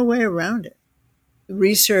just no way around it.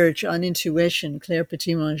 Research on intuition, Claire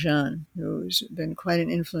Petit-Mongean, who's been quite an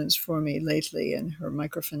influence for me lately in her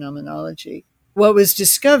microphenomenology. What was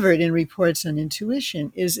discovered in reports on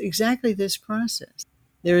intuition is exactly this process.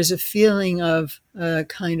 There is a feeling of a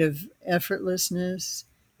kind of effortlessness,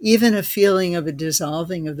 even a feeling of a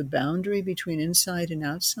dissolving of the boundary between inside and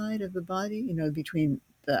outside of the body, between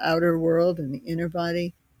the outer world and the inner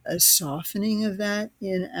body, a softening of that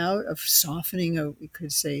in out, of softening of, we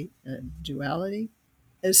could say, duality,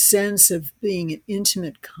 a sense of being in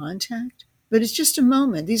intimate contact. But it's just a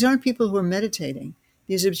moment. These aren't people who are meditating.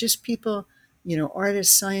 These are just people,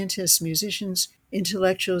 artists, scientists, musicians,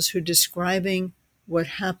 intellectuals who are describing what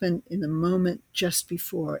happened in the moment just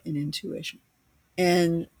before an intuition.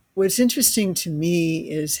 And what's interesting to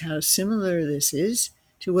me is how similar this is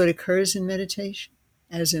to what occurs in meditation,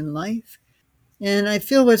 as in life. And I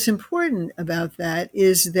feel what's important about that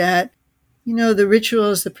is that, the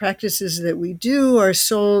rituals, the practices that we do are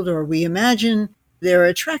sold or we imagine they're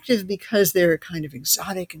attractive because they're kind of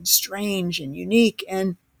exotic and strange and unique.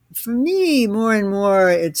 And for me, more and more,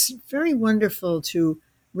 it's very wonderful to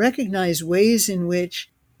recognize ways in which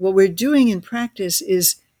what we're doing in practice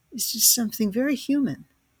is just something very human.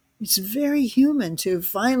 It's very human to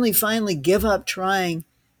finally give up trying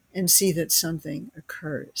and see that something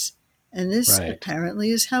occurs. And this apparently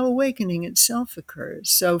is how awakening itself occurs.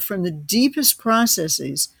 So from the deepest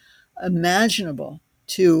processes imaginable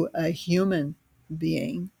to a human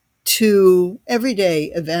being, to everyday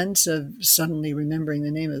events of suddenly remembering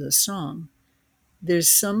the name of the song, there's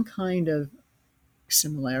some kind of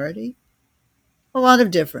similarity, a lot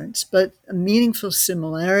of difference, but a meaningful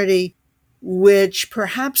similarity, which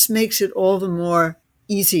perhaps makes it all the more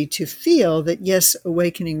easy to feel that, yes,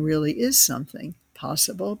 awakening really is something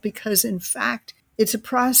possible, because in fact, it's a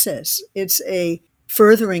process. It's a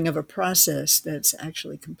furthering of a process that's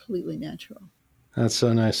actually completely natural. That's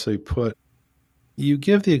so nicely put. You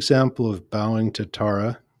give the example of bowing to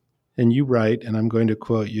Tara, and you write, and I'm going to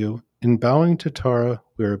quote you, "In bowing to Tara,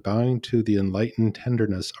 we are bowing to the enlightened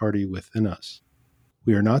tenderness already within us."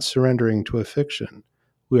 We are not surrendering to a fiction.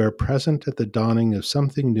 We are present at the dawning of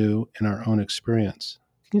something new in our own experience.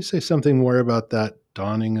 Can you say something more about that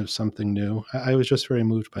dawning of something new? I was just very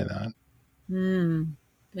moved by that.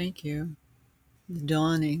 Thank you. The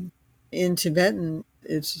dawning. In Tibetan,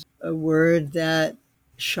 it's a word that,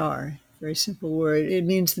 shar, very simple word. It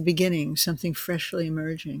means the beginning, something freshly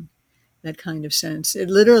emerging, that kind of sense. It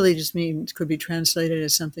literally just means, could be translated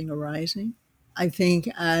as something arising. I think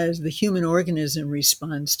as the human organism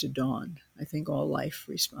responds to dawn, I think all life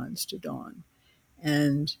responds to dawn.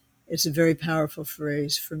 And it's a very powerful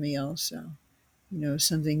phrase for me also.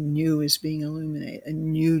 Something new is being illuminated, a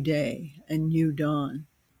new day, a new dawn.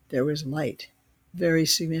 There was light, very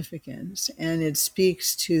significant. And it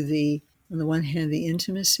speaks to on the one hand, the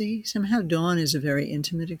intimacy. Somehow dawn is a very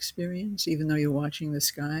intimate experience, even though you're watching the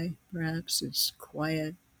sky, perhaps. It's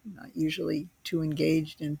quiet, not usually too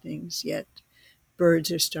engaged in things yet.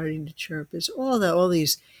 Birds are starting to chirp. It's all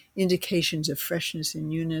these indications of freshness and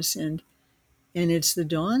newness, and it's the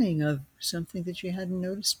dawning of something that you hadn't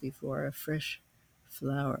noticed before, a fresh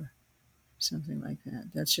flower, something like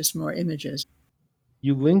that. That's just more images.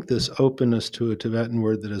 You link this openness to a Tibetan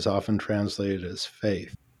word that is often translated as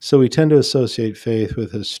faith. So we tend to associate faith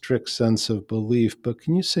with a strict sense of belief, but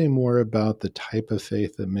can you say more about the type of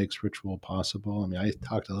faith that makes ritual possible? I mean, I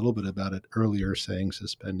talked a little bit about it earlier, saying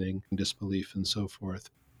suspending disbelief and so forth.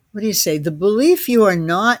 What do you say? The belief you are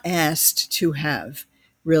not asked to have,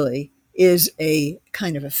 really, is a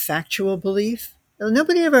kind of a factual belief.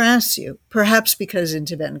 Nobody ever asks you, perhaps because in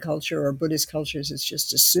Tibetan culture or Buddhist cultures it's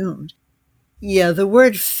just assumed. Yeah, the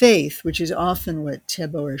word faith, which is often what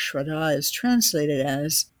Tebo or Shraddha is translated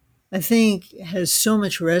as, I think has so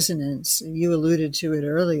much resonance. You alluded to it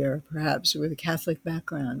earlier, perhaps, with a Catholic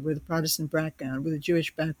background, with a Protestant background, with a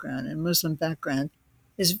Jewish background, and Muslim background.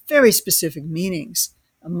 There's very specific meanings,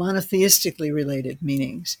 monotheistically related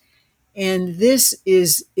meanings. And this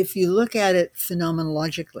is, if you look at it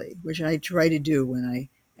phenomenologically, which I try to do when I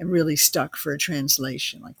am really stuck for a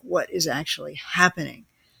translation, like what is actually happening?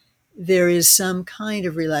 There is some kind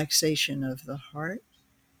of relaxation of the heart,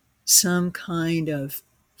 some kind of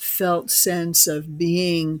felt sense of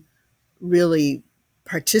being really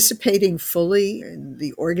participating fully in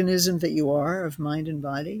the organism that you are of mind and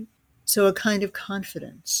body. So a kind of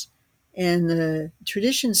confidence. And the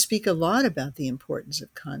traditions speak a lot about the importance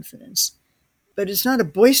of confidence, but it's not a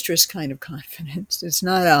boisterous kind of confidence. It's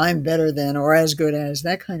not a, I'm better than or as good as,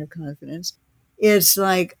 that kind of confidence. It's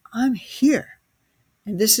like, I'm here.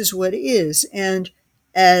 And this is what is. And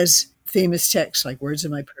as famous texts like Words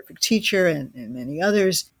of My Perfect Teacher and many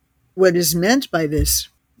others, what is meant by this,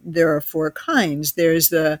 there are four kinds.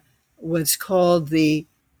 There's what's called the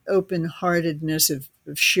open-heartedness of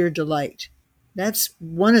sheer delight. That's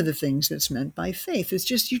one of the things that's meant by faith. It's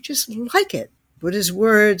just, you just like it. Buddha's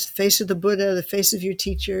words, the face of the Buddha, the face of your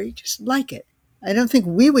teacher, you just like it. I don't think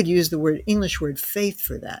we would use the English word faith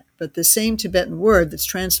for that, but the same Tibetan word that's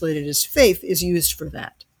translated as faith is used for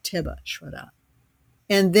that, Teba Shraddha.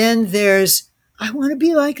 And then there's, I want to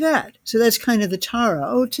be like that. So that's kind of the Tara.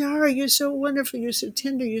 Oh, Tara, you're so wonderful, you're so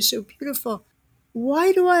tender, you're so beautiful.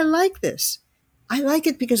 Why do I like this? I like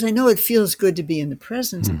it because I know it feels good to be in the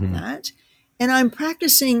presence of that. And I'm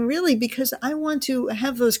practicing really because I want to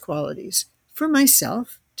have those qualities for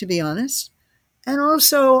myself, to be honest. And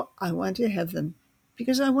also, I want to have them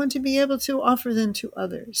because I want to be able to offer them to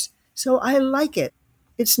others. So I like it.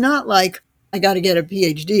 It's not like I got to get a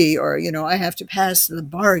PhD or, I have to pass the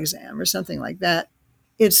bar exam or something like that.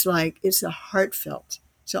 It's like, it's a heartfelt.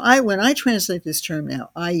 So when I translate this term now,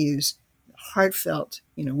 I use heartfelt,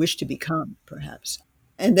 wish to become, perhaps.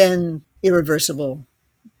 And then irreversible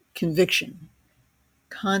conviction,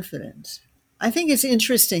 confidence. I think it's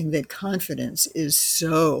interesting that confidence is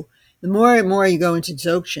the more and more you go into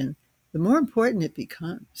Dzogchen, the more important it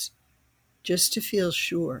becomes, just to feel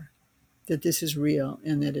sure that this is real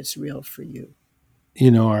and that it's real for you.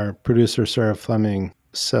 Our producer, Sarah Fleming,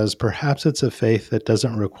 says perhaps it's a faith that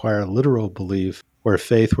doesn't require literal belief or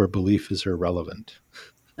faith where belief is irrelevant.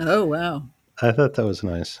 Oh, wow. I thought that was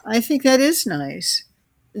nice. I think that is nice.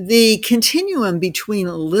 The continuum between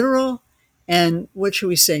literal and, what should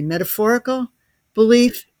we say, metaphorical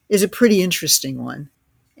belief is a pretty interesting one.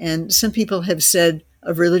 And some people have said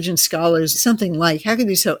of religion scholars something like, how could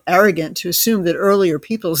they be so arrogant to assume that earlier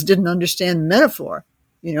peoples didn't understand metaphor?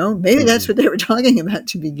 Maybe that's what they were talking about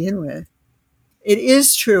to begin with. It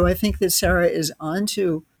is true. I think that Sarah is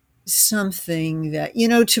onto something that,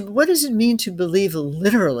 what does it mean to believe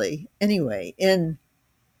literally, anyway, in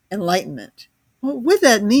enlightenment? What would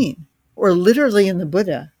that mean? Or literally in the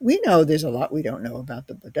Buddha? We know there's a lot we don't know about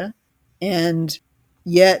the Buddha. And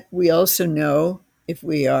yet we also know if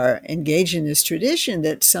we are engaged in this tradition,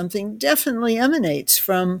 that something definitely emanates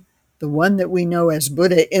from the one that we know as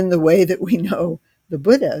Buddha in the way that we know the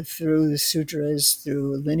Buddha, through the sutras,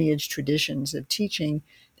 through lineage traditions of teaching.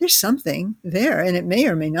 There's something there, and it may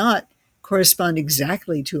or may not correspond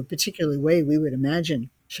exactly to a particular way we would imagine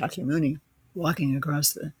Shakyamuni walking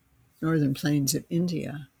across the northern plains of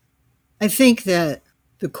India. I think that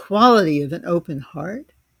the quality of an open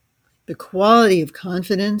heart, the quality of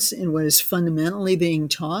confidence in what is fundamentally being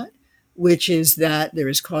taught, which is that there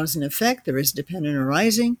is cause and effect, there is dependent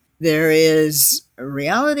arising, there is a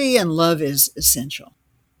reality, and love is essential.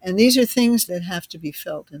 And these are things that have to be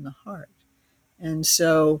felt in the heart. And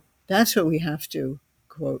so that's what we have to,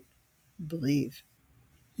 quote, believe.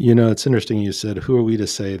 It's interesting you said, who are we to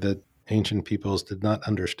say that ancient peoples did not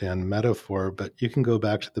understand metaphor? But you can go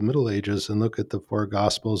back to the Middle Ages and look at the four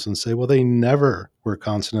Gospels and say, well, they never were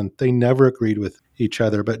consonant. They never agreed with each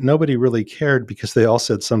other, but nobody really cared because they all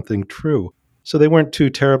said something true. So they weren't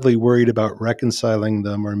too terribly worried about reconciling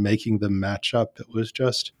them or making them match up. It was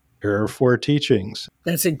just, here are four teachings.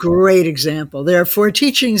 That's a great example. There are four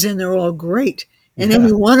teachings and they're all great. And Yeah.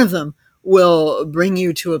 any one of them will bring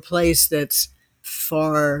you to a place that's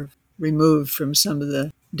far removed from some of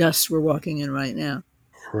the dust we're walking in right now.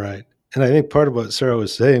 Right. And I think part of what Sarah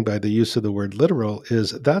was saying by the use of the word literal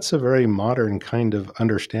is that's a very modern kind of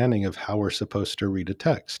understanding of how we're supposed to read a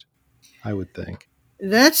text, I would think.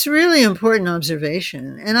 That's really important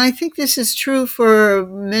observation. And I think this is true for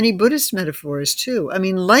many Buddhist metaphors too. I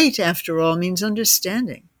mean, light, after all, means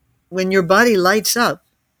understanding. When your body lights up,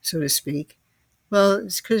 so to speak, well,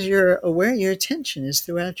 it's because you're aware, your attention is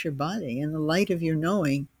throughout your body, and the light of your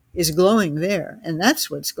knowing is glowing there, and that's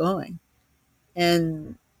what's glowing.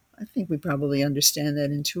 And I think we probably understand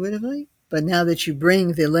that intuitively. But now that you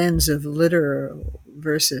bring the lens of literal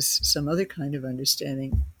versus some other kind of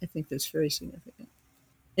understanding, I think that's very significant.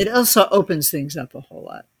 It also opens things up a whole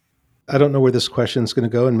lot. I don't know where this question is going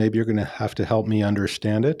to go, and maybe you're going to have to help me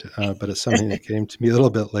understand it, but it's something that came to me a little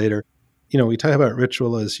bit later. We talk about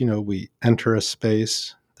ritual as, we enter a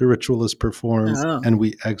space, the ritual is performed, and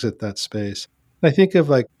we exit that space. And I think of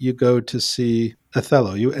like you go to see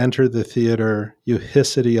Othello, you enter the theater, you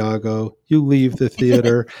hiss at Iago, you leave the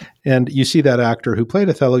theater, and you see that actor who played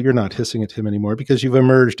Othello, you're not hissing at him anymore because you've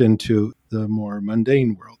emerged into the more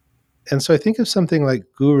mundane world. And so I think of something like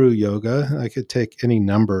Guru Yoga. I could take any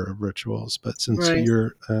number of rituals, but since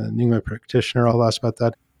you're a Nyingma practitioner, I'll ask about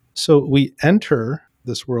that. So we enter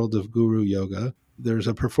this world of Guru Yoga. There's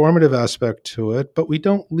a performative aspect to it, but we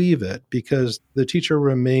don't leave it because the teacher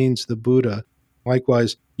remains the Buddha.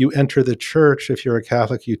 Likewise, you enter the church. If you're a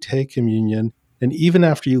Catholic, you take communion. And even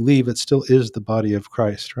after you leave, it still is the body of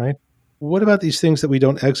Christ, right? What about these things that we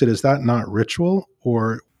don't exit? Is that not ritual?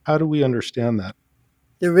 Or how do we understand that?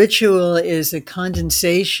 The ritual is a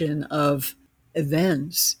condensation of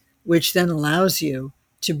events, which then allows you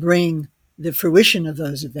to bring the fruition of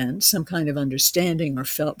those events, some kind of understanding or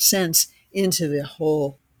felt sense, into the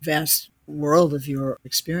whole vast world of your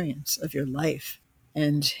experience, of your life.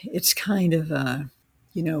 And it's kind of an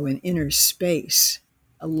inner space,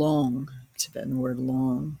 a long, Tibetan word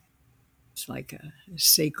long. It's like a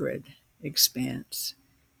sacred expanse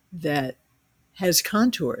that has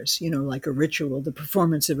contours, like a ritual. The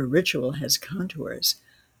performance of a ritual has contours,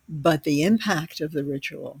 but the impact of the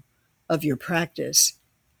ritual, of your practice,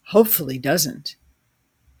 hopefully doesn't.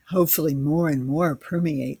 Hopefully more and more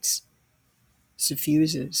permeates,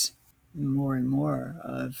 suffuses more and more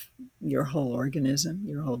of your whole organism,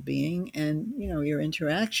 your whole being, and, your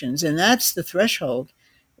interactions. And that's the threshold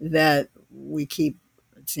that we keep,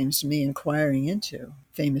 it seems to me, inquiring into.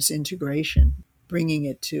 Famous integration, bringing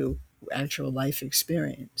it to actual life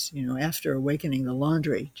experience, after awakening the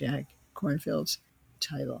laundry, Jack Kornfield's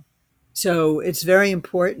title. So it's very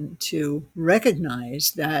important to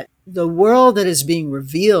recognize that the world that is being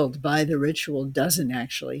revealed by the ritual doesn't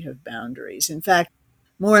actually have boundaries. In fact,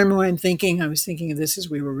 more and more I was thinking of this as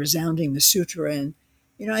we were resounding the sutra, and,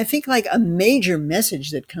 I think like a major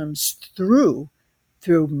message that comes through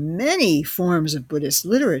many forms of Buddhist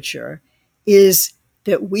literature is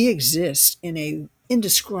that we exist in a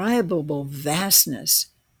indescribable vastness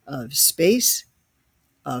of space,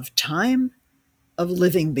 of time, of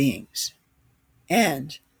living beings.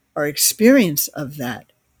 And our experience of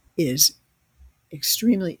that is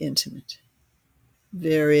extremely intimate.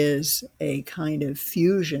 There is a kind of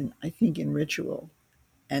fusion, I think, in ritual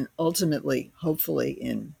and ultimately, hopefully,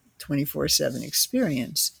 in 24/7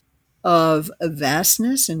 experience of a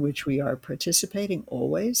vastness in which we are participating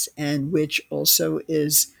always, and which also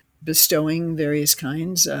is bestowing various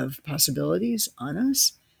kinds of possibilities on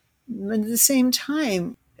us. But at the same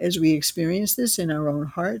time, as we experience this in our own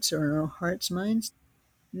hearts or in our hearts' minds,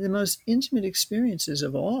 the most intimate experiences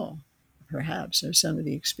of all, perhaps, are some of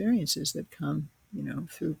the experiences that come,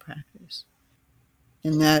 through practice.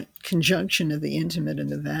 And that conjunction of the intimate and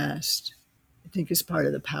the vast, I think, is part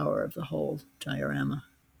of the power of the whole diorama.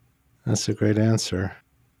 That's a great answer.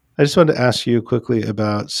 I just wanted to ask you quickly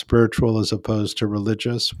about spiritual as opposed to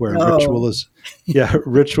religious, where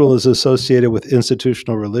ritual is associated with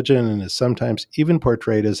institutional religion and is sometimes even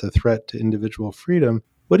portrayed as a threat to individual freedom.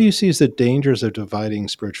 What do you see as the dangers of dividing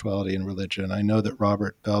spirituality and religion? I know that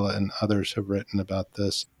Robert Bellah and others have written about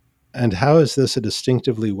this. And how is this a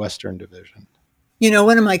distinctively Western division?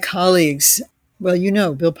 One of my colleagues,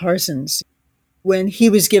 Bill Parsons, when he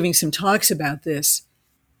was giving some talks about this,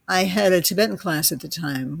 I had a Tibetan class at the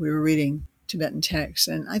time. We were reading Tibetan texts,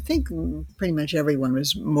 and I think pretty much everyone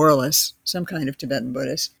was more or less some kind of Tibetan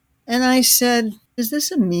Buddhist. And I said, is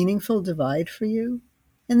this a meaningful divide for you?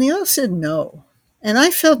 And they all said no. And I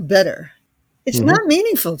felt better. It's not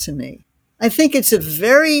meaningful to me. I think it's a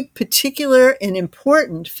very particular and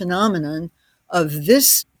important phenomenon of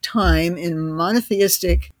this time in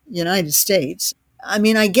monotheistic United States. I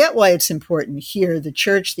mean, I get why it's important here. The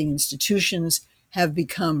church, the institutions have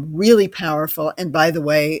become really powerful. And by the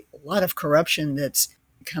way, a lot of corruption that's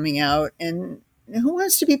coming out. And who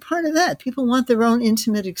wants to be part of that? People want their own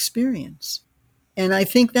intimate experience. And I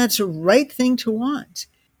think that's a right thing to want.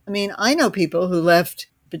 I mean, I know people who left,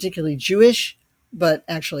 particularly Jewish, but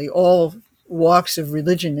actually all walks of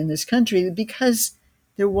religion in this country, because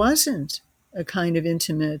there wasn't a kind of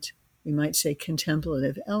intimate, we might say,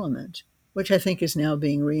 contemplative element, which I think is now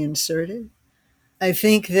being reinserted. I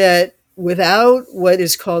think that without what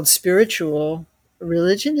is called spiritual,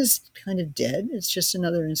 religion is kind of dead. It's just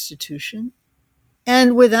another institution.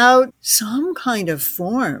 And without some kind of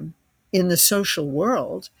form in the social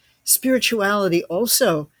world, spirituality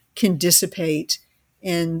also can dissipate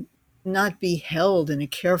and not be held in a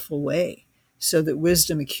careful way so that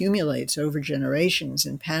wisdom accumulates over generations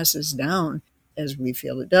and passes down, as we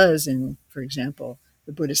feel it does in, for example,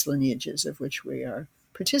 the Buddhist lineages of which we are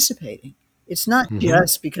participating. It's not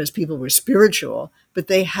just because people were spiritual, but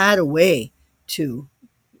they had a way to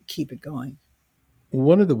keep it going.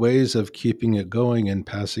 One of the ways of keeping it going and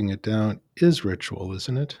passing it down is ritual,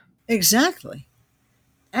 isn't it? Exactly.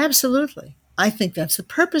 Absolutely. I think that's the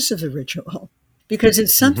purpose of the ritual, because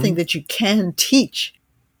it's something that you can teach.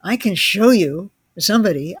 I can show you,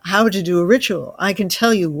 somebody, how to do a ritual. I can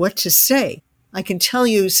tell you what to say. I can tell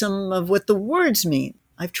you some of what the words mean.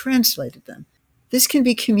 I've translated them. This can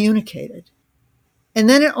be communicated. And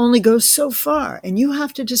then it only goes so far, and you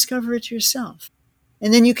have to discover it yourself.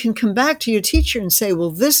 And then you can come back to your teacher and say,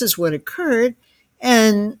 well, this is what occurred.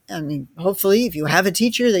 And I mean, hopefully, if you have a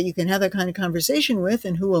teacher that you can have that kind of conversation with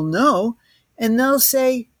and who will know, and they'll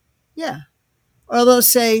say, yeah. Or they'll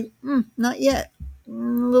say, not yet. A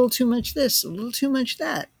little too much this, a little too much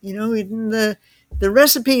that. The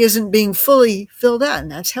recipe isn't being fully filled out,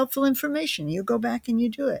 and that's helpful information. You go back and you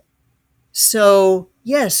do it. So,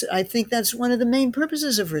 yes, I think that's one of the main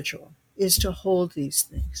purposes of ritual, is to hold these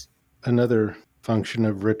things. Another function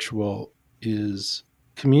of ritual is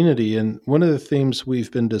community. And one of the themes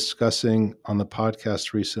we've been discussing on the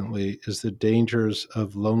podcast recently is the dangers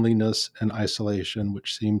of loneliness and isolation,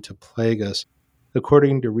 which seem to plague us.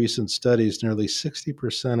 According to recent studies, nearly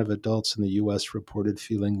 60% of adults in the U.S. reported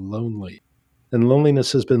feeling lonely. And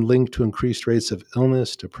loneliness has been linked to increased rates of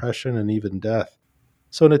illness, depression, and even death.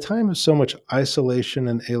 So in a time of so much isolation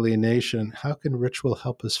and alienation, how can ritual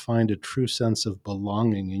help us find a true sense of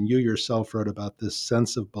belonging? And you yourself wrote about this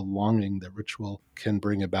sense of belonging that ritual can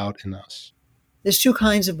bring about in us. There's two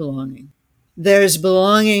kinds of belonging. There's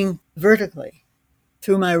belonging vertically.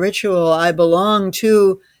 Through my ritual, I belong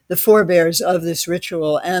to the forebears of this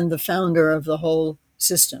ritual and the founder of the whole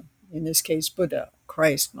system, in this case, Buddha,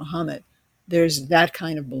 Christ, Muhammad. There's that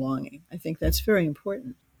kind of belonging. I think that's very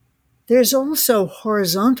important. There's also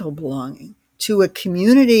horizontal belonging to a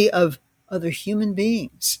community of other human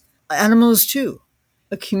beings, animals too,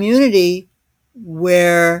 a community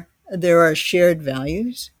where there are shared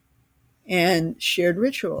values and shared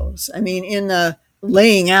rituals. I mean, in the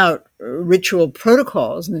laying out ritual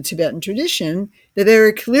protocols in the Tibetan tradition, they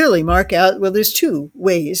very clearly mark out, well, there's two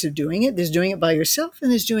ways of doing it. There's doing it by yourself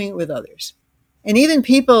and there's doing it with others. And even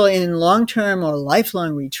people in long-term or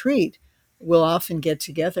lifelong retreat will often get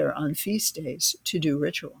together on feast days to do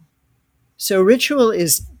ritual. So ritual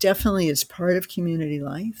is definitely is part of community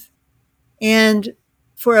life. And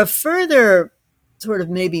for a further sort of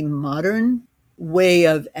maybe modern way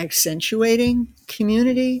of accentuating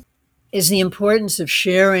community is the importance of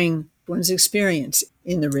sharing one's experience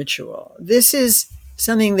in the ritual. This is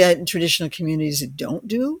something that traditional communities don't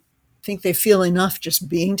do. I think they feel enough just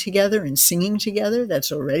being together and singing together.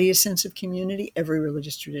 That's already a sense of community. Every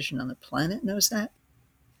religious tradition on the planet knows that.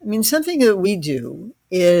 I mean, something that we do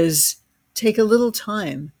is take a little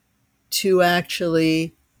time to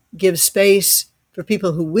actually give space for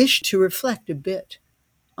people who wish to reflect a bit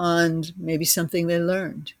on maybe something they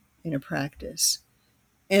learned in a practice.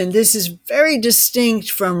 And this is very distinct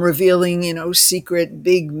from revealing, secret,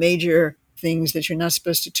 big, major things that you're not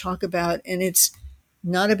supposed to talk about. And it's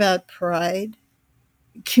not about pride.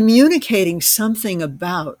 Communicating something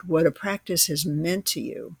about what a practice has meant to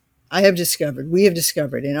you, we have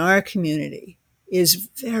discovered in our community, is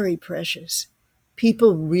very precious.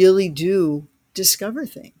 People really do discover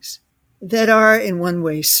things that are in one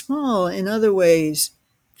way small, in other ways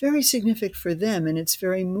very significant for them. And it's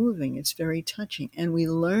very moving, it's very touching. And we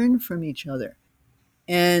learn from each other.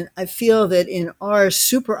 And I feel that in our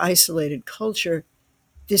super isolated culture,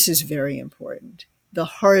 this is very important. The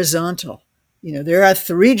horizontal, there are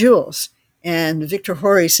three jewels. And Victor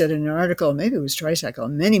Horry said in an article, maybe it was Tricycle,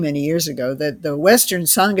 many, many years ago, that the Western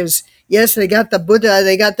Sanghas, yes, they got the Buddha,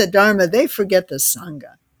 they got the Dharma, they forget the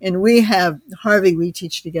Sangha. And we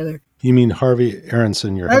teach together. You mean Harvey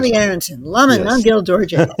Aronson, your Harvey husband? Aronson, Lama Yes. Namgyal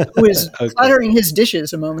Dorje, who was Okay. cluttering his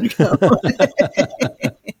dishes a moment ago.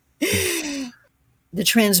 The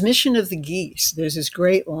transmission of the geese, there's this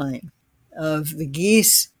great line of the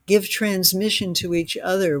geese give transmission to each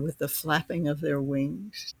other with the flapping of their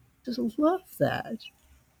wings. Just love that.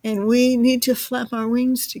 And we need to flap our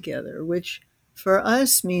wings together, which for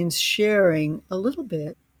us means sharing a little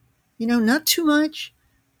bit, not too much,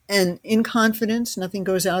 and in confidence, nothing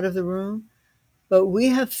goes out of the room. But we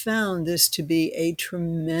have found this to be a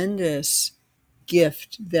tremendous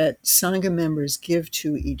gift that Sangha members give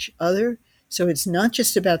to each other. So it's not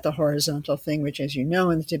just about the horizontal thing, which, as you know,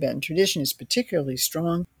 in the Tibetan tradition is particularly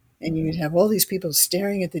strong. And you have all these people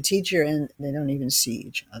staring at the teacher and they don't even see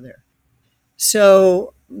each other.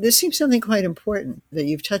 So this seems something quite important that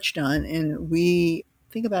you've touched on. And we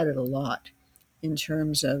think about it a lot in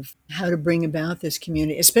terms of how to bring about this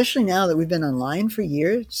community, especially now that we've been online for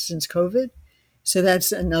years since COVID. So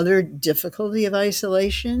that's another difficulty of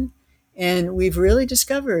isolation. And we've really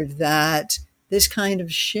discovered that this kind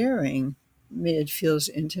of sharing, it feels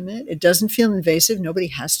intimate. It doesn't feel invasive. Nobody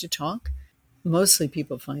has to talk. Mostly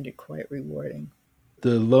people find it quite rewarding.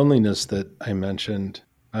 The loneliness that I mentioned,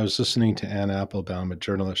 I was listening to Anne Applebaum, a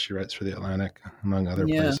journalist. She writes for The Atlantic, among other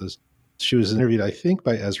places. She was interviewed, I think,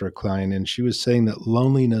 by Ezra Klein, and she was saying that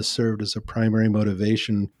loneliness served as a primary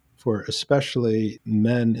motivation for especially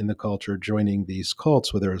men in the culture joining these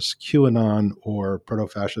cults, whether it's QAnon or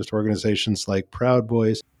proto-fascist organizations like Proud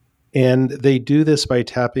Boys. And they do this by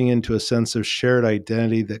tapping into a sense of shared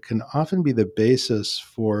identity that can often be the basis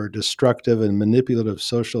for destructive and manipulative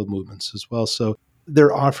social movements as well. So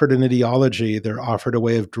they're offered an ideology, they're offered a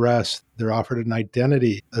way of dress, they're offered an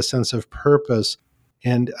identity, a sense of purpose,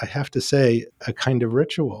 and I have to say, a kind of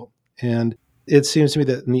ritual. And it seems to me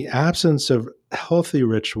that in the absence of healthy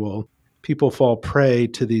ritual, people fall prey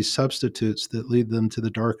to these substitutes that lead them to the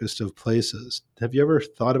darkest of places. Have you ever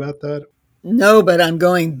thought about that? No, but I'm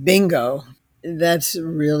going bingo. That's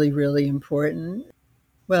really, really important.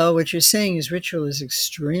 Well, what you're saying is ritual is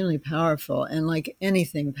extremely powerful. And like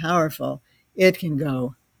anything powerful, it can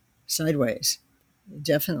go sideways.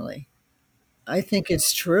 Definitely. I think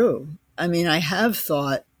it's true. I mean, I have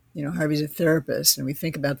thought, Harvey's a therapist, and we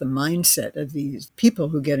think about the mindset of these people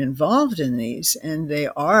who get involved in these, and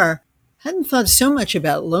hadn't thought so much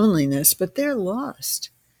about loneliness, but they're lost.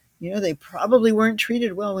 They probably weren't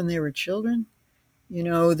treated well when they were children.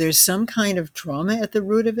 There's some kind of trauma at the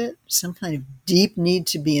root of it, some kind of deep need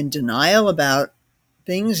to be in denial about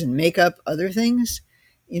things and make up other things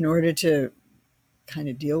in order to kind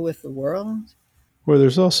of deal with the world. Well,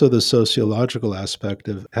 there's also the sociological aspect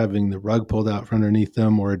of having the rug pulled out from underneath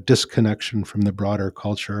them, or a disconnection from the broader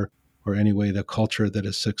culture, or anyway, the culture that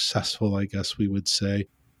is successful, I guess we would say.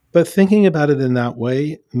 But thinking about it in that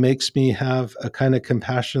way makes me have a kind of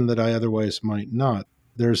compassion that I otherwise might not.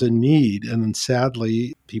 There's a need, and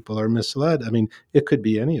sadly, people are misled. I mean, it could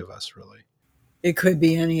be any of us, really. It could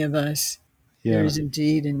be any of us. Yeah. There's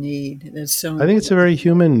indeed a need. That's so I think it's a very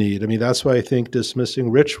human need. I mean, that's why I think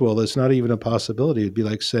dismissing ritual is not even a possibility. It'd be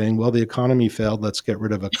like saying, well, the economy failed, let's get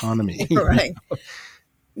rid of economy. Right.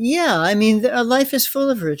 Yeah, I mean, life is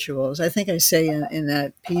full of rituals. I think I say in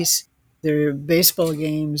that piece, there are baseball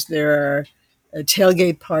games, there are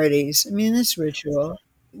tailgate parties. I mean, it's ritual.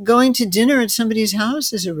 Going to dinner at somebody's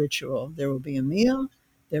house is a ritual. There will be a meal.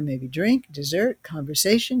 There may be drink, dessert,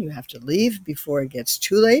 conversation. You have to leave before it gets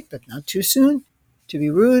too late, but not too soon To be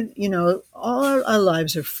rude, all our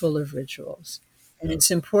lives are full of rituals. And it's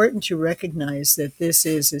important to recognize that this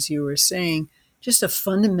is, as you were saying, just a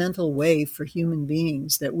fundamental way for human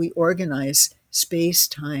beings that we organize space,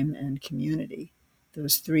 time, and community.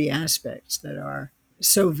 Those three aspects that are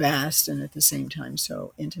so vast and at the same time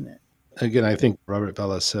so intimate. Again, I think Robert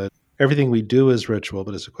Vela said, everything we do is ritual,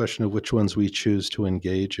 but it's a question of which ones we choose to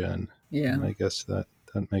engage in. Yeah. And I guess that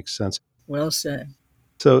makes sense. Well said.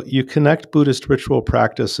 So you connect Buddhist ritual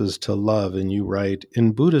practices to love, and you write,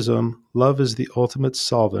 in Buddhism, love is the ultimate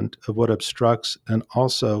solvent of what obstructs and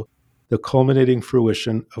also the culminating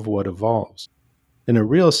fruition of what evolves. In a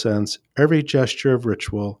real sense, every gesture of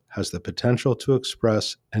ritual has the potential to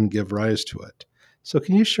express and give rise to it. So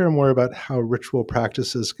can you share more about how ritual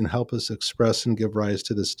practices can help us express and give rise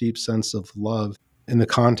to this deep sense of love in the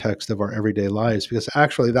context of our everyday lives? Because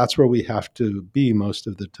actually that's where we have to be most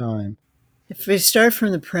of the time. If we start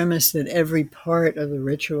from the premise that every part of the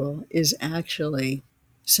ritual is actually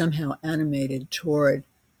somehow animated toward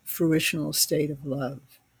fruitional state of love,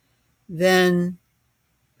 then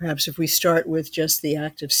perhaps if we start with just the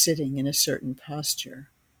act of sitting in a certain posture,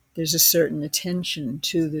 there's a certain attention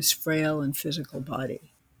to this frail and physical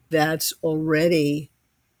body. That's already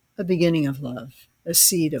a beginning of love, a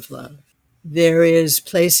seed of love. There is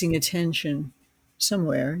placing attention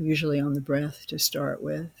somewhere, usually on the breath to start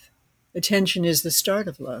with. Attention is the start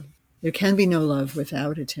of love. There can be no love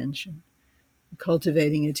without attention.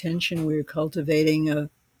 Cultivating attention, we're cultivating a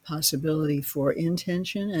possibility for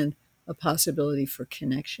intention and a possibility for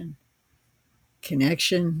connection.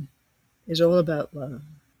 Connection is all about love.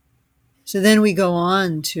 So then we go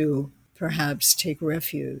on to perhaps take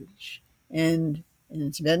refuge. And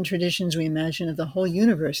in Tibetan traditions, we imagine that the whole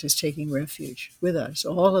universe is taking refuge with us.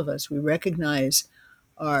 All of us, we recognize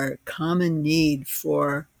our common need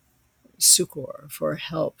for succor, for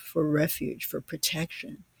help, for refuge, for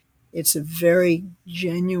protection. It's a very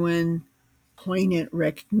genuine, poignant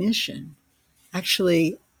recognition.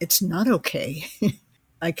 Actually, it's not okay.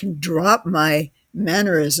 I can drop my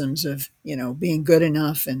mannerisms of, being good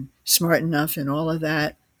enough and smart enough and all of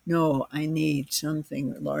that. No, I need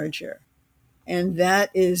something larger. And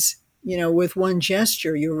that is, with one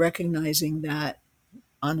gesture, you're recognizing that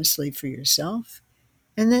honestly for yourself.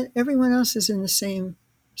 And then everyone else is in the same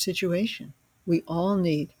situation. We all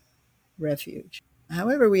need refuge.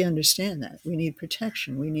 However, we understand that. We need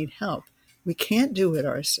protection. We need help. We can't do it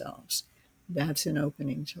ourselves. That's an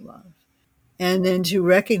opening to love. And then to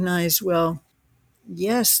recognize, well,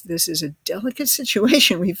 yes, this is a delicate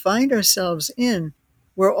situation we find ourselves in.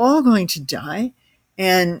 We're all going to die.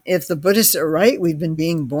 And if the Buddhists are right, we've been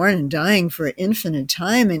being born and dying for infinite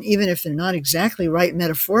time. And even if they're not exactly right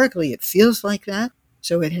metaphorically, it feels like that.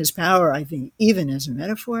 So it has power, I think, even as a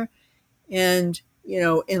metaphor. And,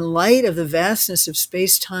 in light of the vastness of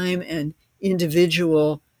space-time and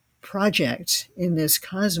individual projects in this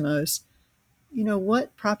cosmos,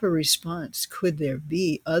 what proper response could there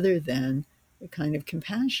be other than a kind of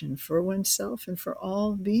compassion for oneself and for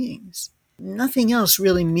all beings? Nothing else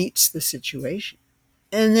really meets the situation.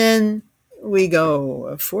 And then we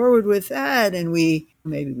go forward with that, and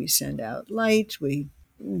maybe we send out light, we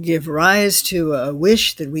give rise to a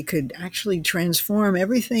wish that we could actually transform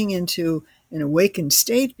everything into an awakened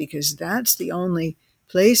state, because that's the only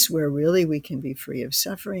place where really we can be free of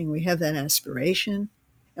suffering. We have that aspiration.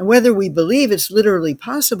 And whether we believe it's literally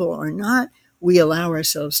possible or not, we allow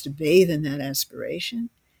ourselves to bathe in that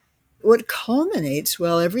aspiration. What culminates,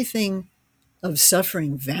 well, everything of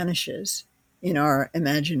suffering vanishes in our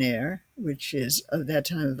imaginaire, which is of that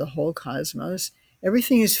time of the whole cosmos.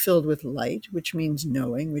 Everything is filled with light, which means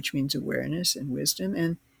knowing, which means awareness and wisdom.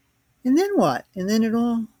 And then what? And then it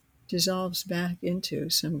all dissolves back into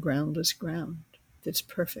some groundless ground that's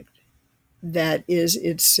perfect. That is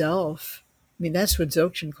itself, that's what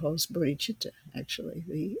Dzogchen calls bodhicitta, actually,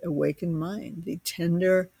 the awakened mind, the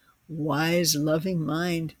tender, wise, loving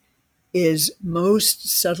mind is most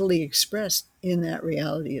subtly expressed in that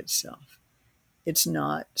reality itself. It's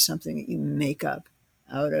not something that you make up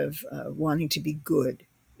out of wanting to be good.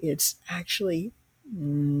 It's actually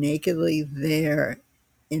nakedly there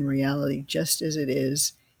in reality, just as it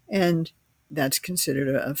is. And that's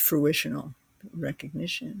considered a fruitional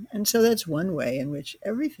recognition. And so that's one way in which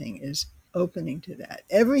everything is opening to that.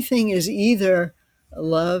 Everything is either a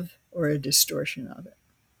love or a distortion of it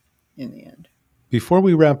in the end. Before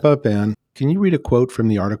we wrap up, Anne, can you read a quote from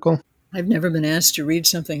the article? I've never been asked to read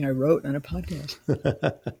something I wrote on a podcast.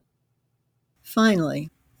 Finally,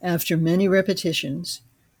 after many repetitions,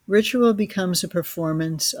 ritual becomes a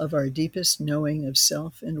performance of our deepest knowing of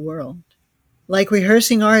self and world. Like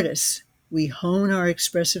rehearsing artists, we hone our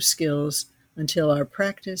expressive skills until our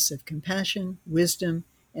practice of compassion, wisdom,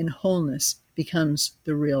 and wholeness becomes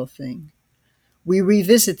the real thing. We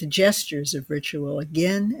revisit the gestures of ritual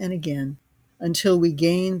again and again until we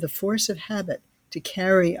gain the force of habit to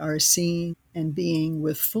carry our seeing and being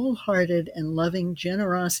with full-hearted and loving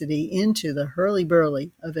generosity into the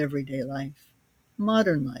hurly-burly of everyday life,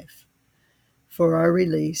 modern life. For our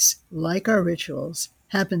release, like our rituals,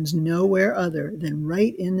 happens nowhere other than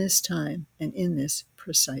right in this time and in this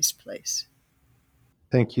precise place.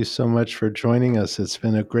 Thank you so much for joining us. It's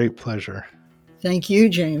been a great pleasure. Thank you,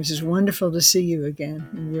 James. It's wonderful to see you again,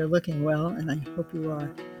 and you're looking well, and I hope you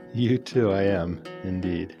are. You too, I am,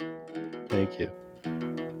 indeed. Thank you.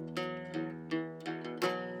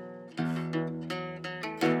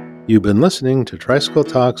 You've been listening to Tricycle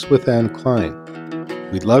Talks with Anne Klein.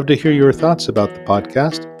 We'd love to hear your thoughts about the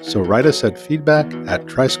podcast, so write us at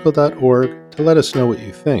feedback@tricycle.org to let us know what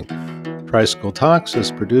you think. Tricycle Talks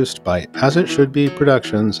is produced by As It Should Be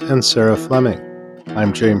Productions and Sarah Fleming.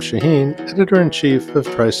 I'm James Shaheen, Editor-in-Chief of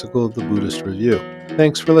Tricycle the Buddhist Review.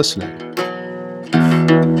 Thanks for listening.